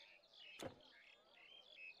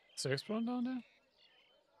 Is there exploring down there?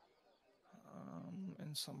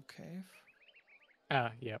 In some cave.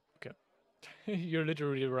 Ah, yeah, okay. You're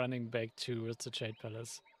literally running back to the Jade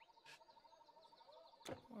Palace.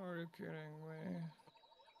 Are you kidding me?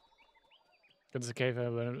 It's a cave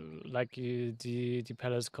where, like, the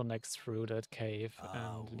palace connects through that cave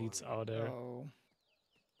and leads out there. Oh.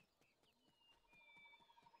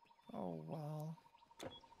 Oh, well.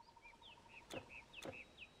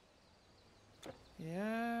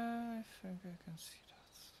 Yeah, I think I can see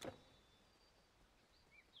that.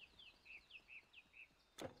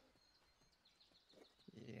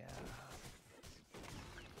 Yeah.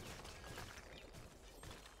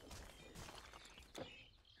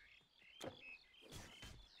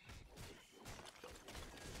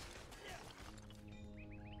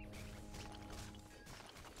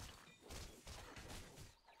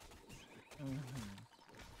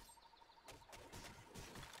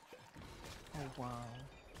 Oh, wow.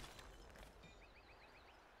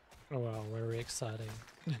 Oh, wow, very exciting.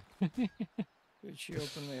 Could you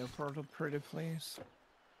open me a portal pretty please?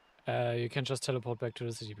 You can just teleport back to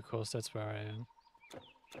the city because that's where I am.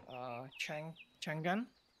 Chang'an?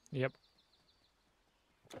 Yep.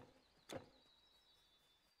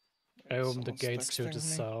 I opened the gates to the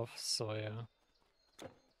south, so yeah.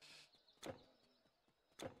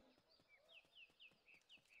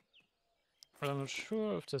 But I'm not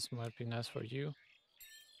sure if this might be nice for you.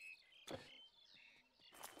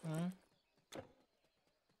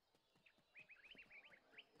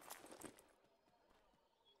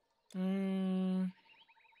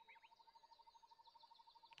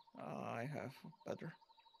 I have better.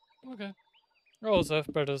 Okay. I also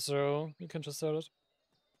have better, so you can just sell it.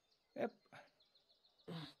 Yep.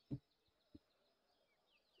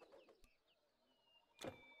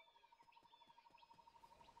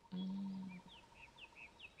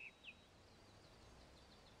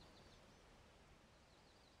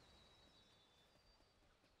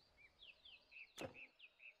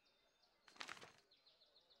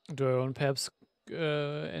 Do I want perhaps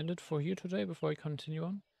end it for you today before I continue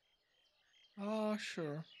on?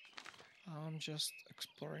 Sure. I'm just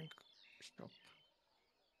exploring shop.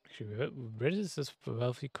 Actually, where is this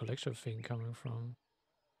wealthy collector thing coming from?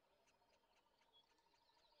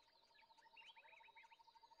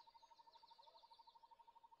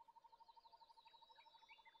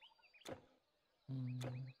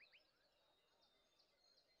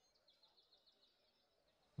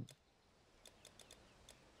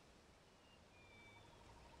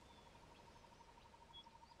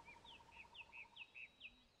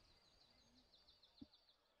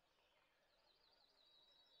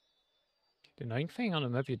 The annoying thing on the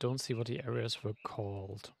map, you don't see what the areas were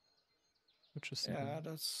called. Which is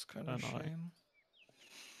that's kind of a shame.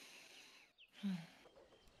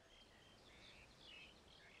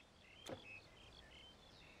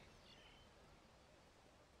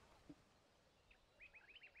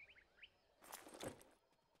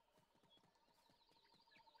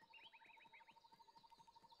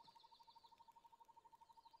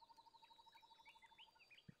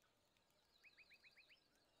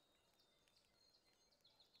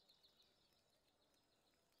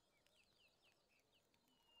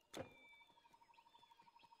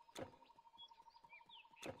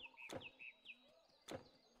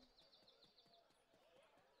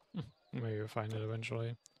 will find it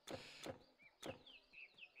eventually.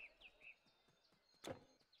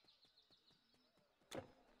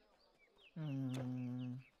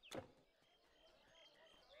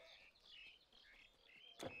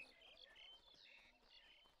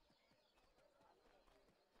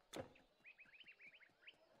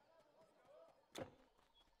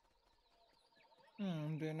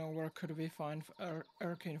 Do you know where could we find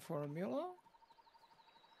arcane formula?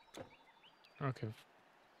 Okay.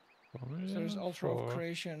 So there's Ultra of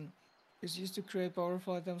Creation. Is used to create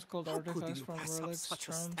powerful items called artifacts from relics,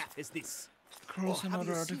 charms, scrolls, and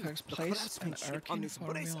other artifacts. Place an arcane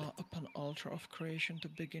formula upon Ultra of Creation to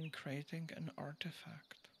begin creating an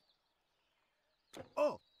artifact.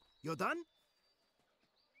 Oh, you're done?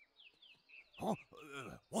 Oh,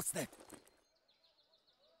 what's that?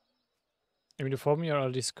 I mean, the formula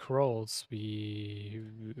are these scrolls we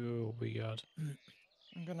got.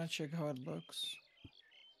 I'm gonna check how it looks.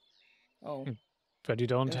 Oh. But you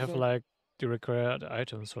don't have like the required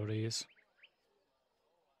items for these.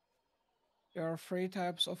 There are 3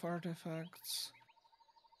 types of artifacts.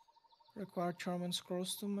 Require charm and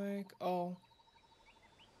scrolls to make. Oh.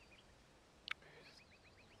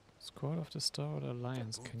 Scroll of the Star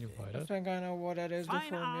Alliance. Can you buy that? I think I know what that is. The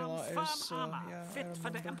formula is fit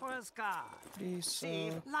for the Emperor's Guard. These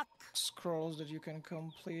scrolls that you can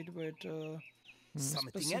complete with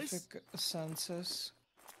specific senses.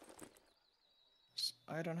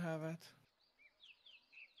 I don't have it.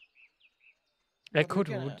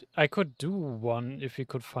 I could do one if we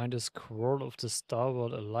could find a scroll of the Star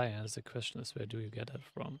Wars Alliance. The question is, where do you get that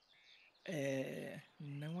from?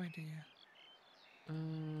 No idea.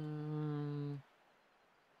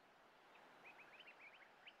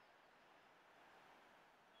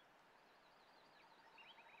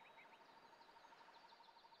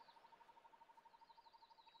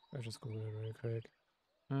 I'll just Google it really quick.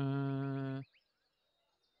 Can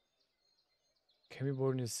be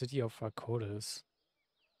born in the city of Arcotis.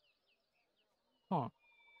 Huh.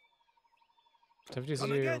 The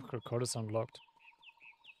city of Arcotis unlocked.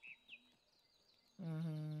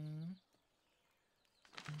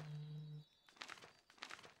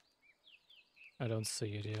 I don't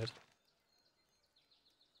see it yet.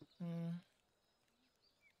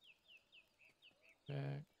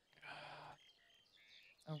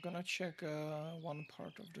 I'm gonna check one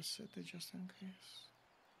part of the city just in case.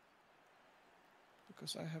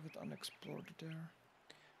 Because I have it unexplored there.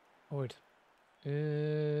 Oh, wait.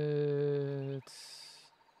 It's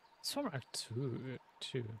from Act 2,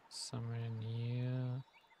 somewhere near.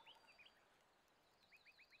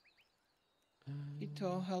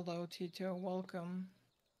 Tito, hello Tito, welcome.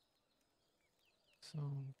 So,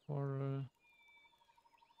 for...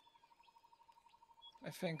 I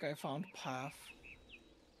think I found path.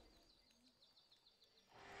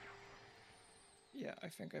 Yeah, I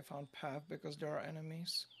think I found path because there are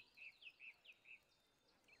enemies.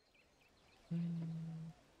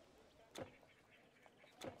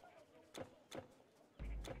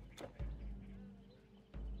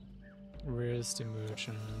 Where is the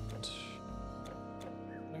merchant?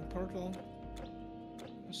 Portal.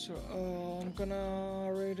 So I'm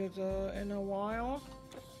gonna read it in a while.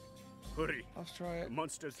 Hurry! After I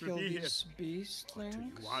monsters kill will be these beastlings. What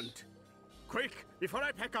do you want? Quick, before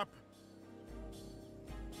I pack up.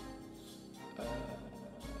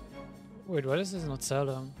 Wait, why does this not sell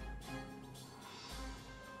them?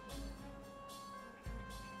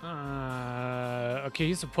 Okay,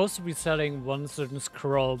 he's supposed to be selling one certain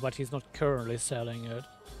scroll, but he's not currently selling it.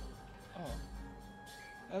 Oh.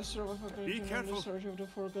 Esther, with a Be careful. In search of the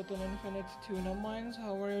forgotten infinite tuna mines.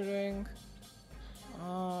 How are you doing?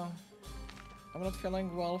 I'm not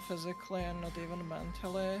feeling well physically and not even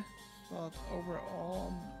mentally, but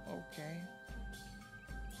overall I'm okay.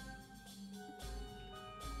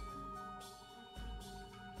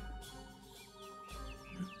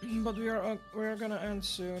 But we are gonna end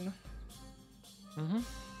soon.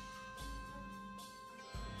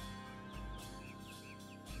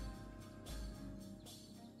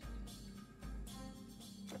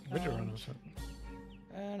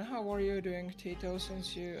 And how are you doing, Tito,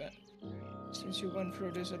 since you went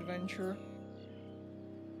through this adventure?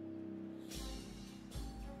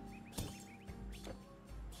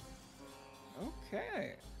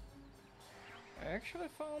 Okay. I actually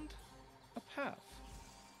found a path.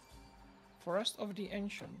 Forest of the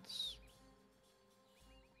Ancients.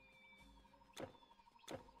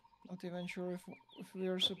 Not even sure if we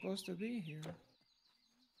are supposed to be here.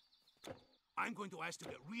 I'm going to ask to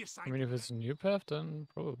get reassigned. I mean, if it's a new path, then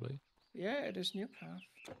probably. Yeah, it is new path.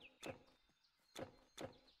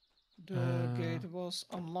 The gate was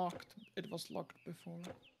unlocked. It was locked before.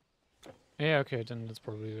 Yeah, okay, then that's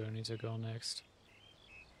probably where I need to go next.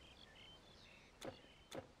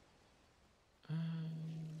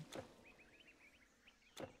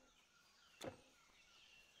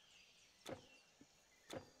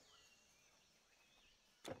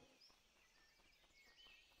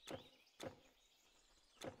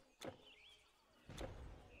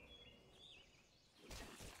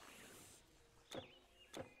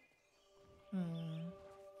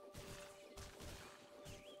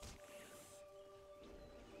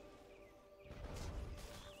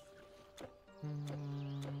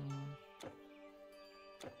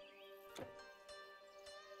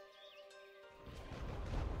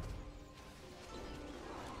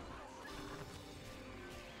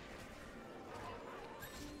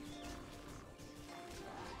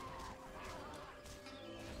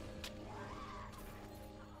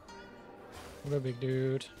 What a big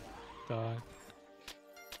dude. Die.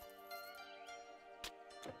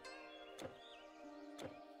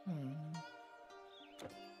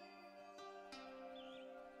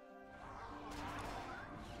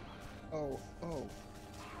 Oh.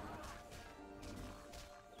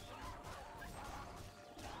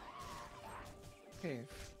 Cave.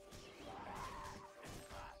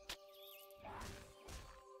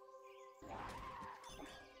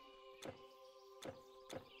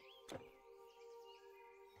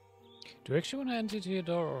 Do we actually want to enter the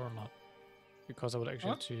door or not? Because I would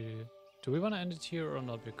actually have to... Do we want to end it here or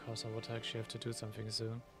not? Because I would actually have to do something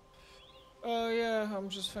soon. Yeah, I'm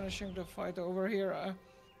just finishing the fight over here. I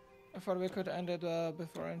thought we could end it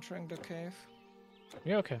before entering the cave.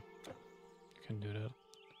 Yeah, okay. You can do that.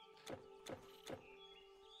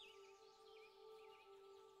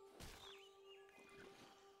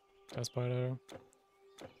 That spider.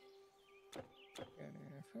 Okay,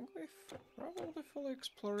 I think we've probably fully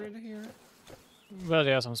explored it here. Well,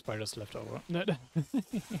 there are some spiders left over.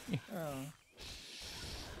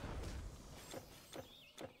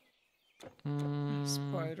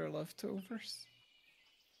 Spider leftovers.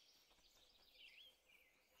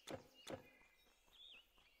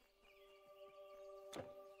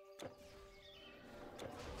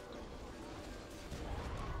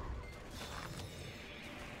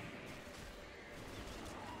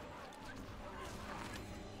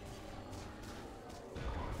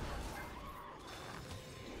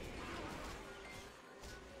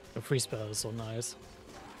 The free spell is so nice.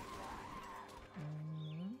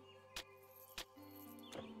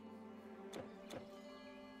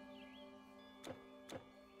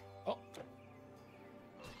 Oh.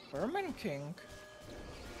 Vermin King.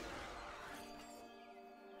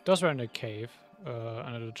 Those were in the cave,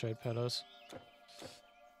 under the Jade Palace.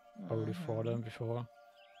 Already fought them before.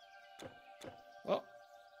 Well.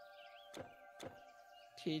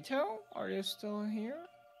 Tito, are you still here?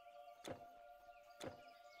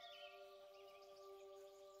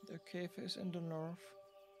 The cave is in the north.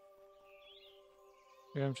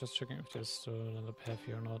 Yeah, I'm just checking if there's still another path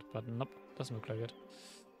here or not, but nope, doesn't look like it.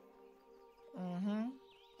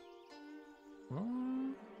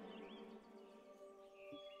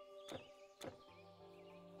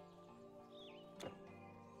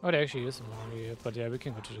 Oh, there actually is one here, but yeah, we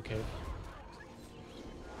can go to the cave.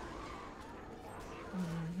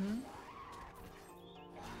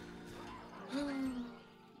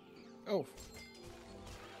 Oh.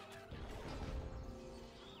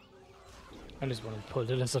 I just want to pull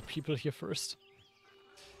the lesser people here first.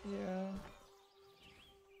 Yeah.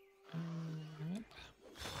 Yep.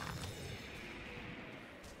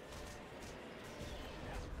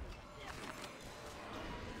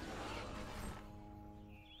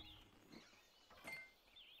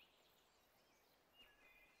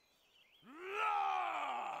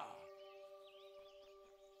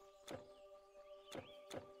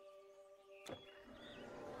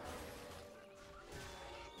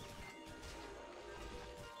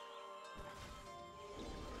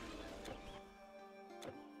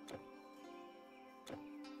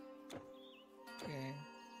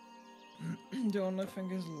 The only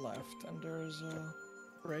thing is left, and there's a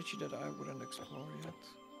bridge that I wouldn't explore yet.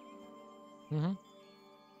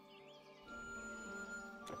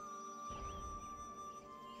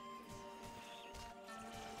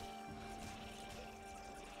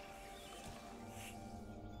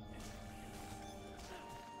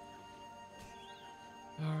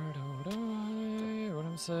 When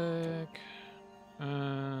I'm sick.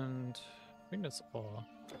 And I think that's all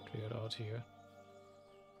cleared out here.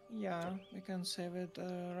 Yeah, we can save it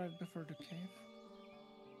right before the cave.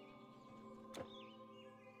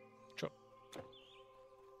 Sure.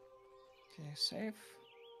 Okay, save.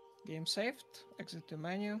 Game saved. Exit the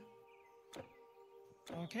menu.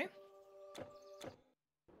 Okay.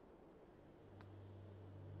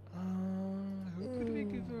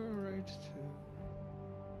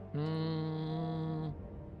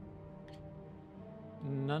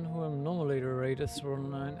 None who am normally the rate is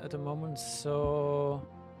 9 at the moment, so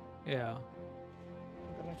yeah.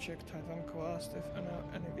 I'm gonna check Titan Quest if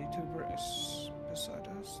any VTuber is beside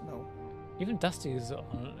us. No. Even Dusty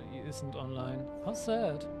isn't online. How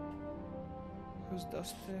sad. Who's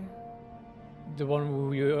Dusty? The one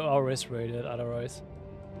who you always rated otherwise.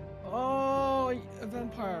 Oh, a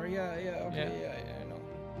vampire. Yeah, okay, yeah, I know.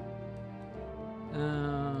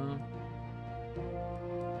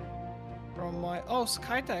 From my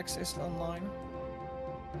Skytex is online.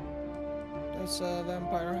 That's a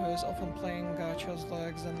vampire who is often playing gachas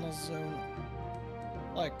like Zenless Zone,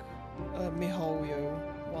 like MiHoYo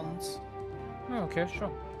once. Oh, okay,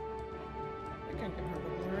 sure. I can give her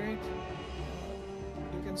the rate.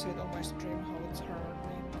 You can see it on my stream how it's her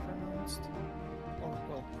name pronounced. Or,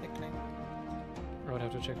 well, nickname. I would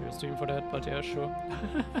have to check your stream for that, but yeah, sure.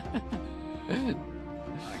 I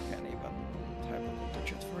can't even type it into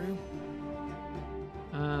chat for you.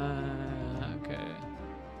 Okay.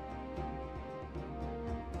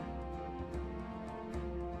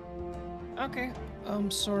 Okay,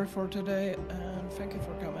 I'm sorry for today, and thank you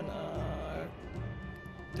for coming,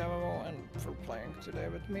 Tamamo, and for playing today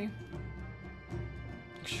with me.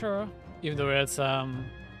 Sure. Even though it's well,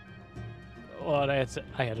 I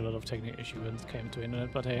had a lot of technical issues when it came to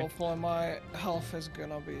internet, but hey. Hopefully my health is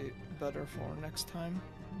gonna be better for next time.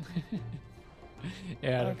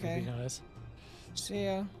 Yeah, that would be nice. See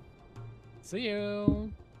ya. See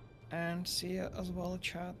you. And see ya as well,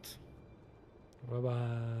 chat.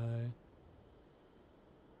 Bye-bye.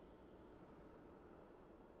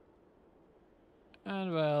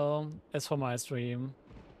 And well, as for my stream,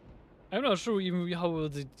 I'm not sure even how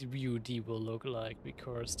the VOD will look like,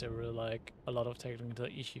 because there were like a lot of technical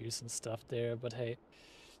issues and stuff there, but hey.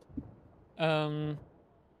 I'll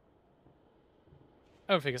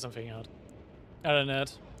figure something out. Other than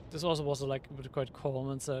that, this also was like quite calm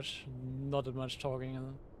and such, not that much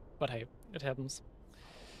talking, but hey, it happens.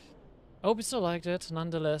 I hope you still liked it,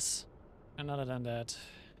 nonetheless. And other than that,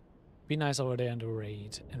 be nice over there in the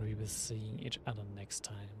raid, and we will see each other next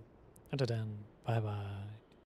time. Until then, bye bye.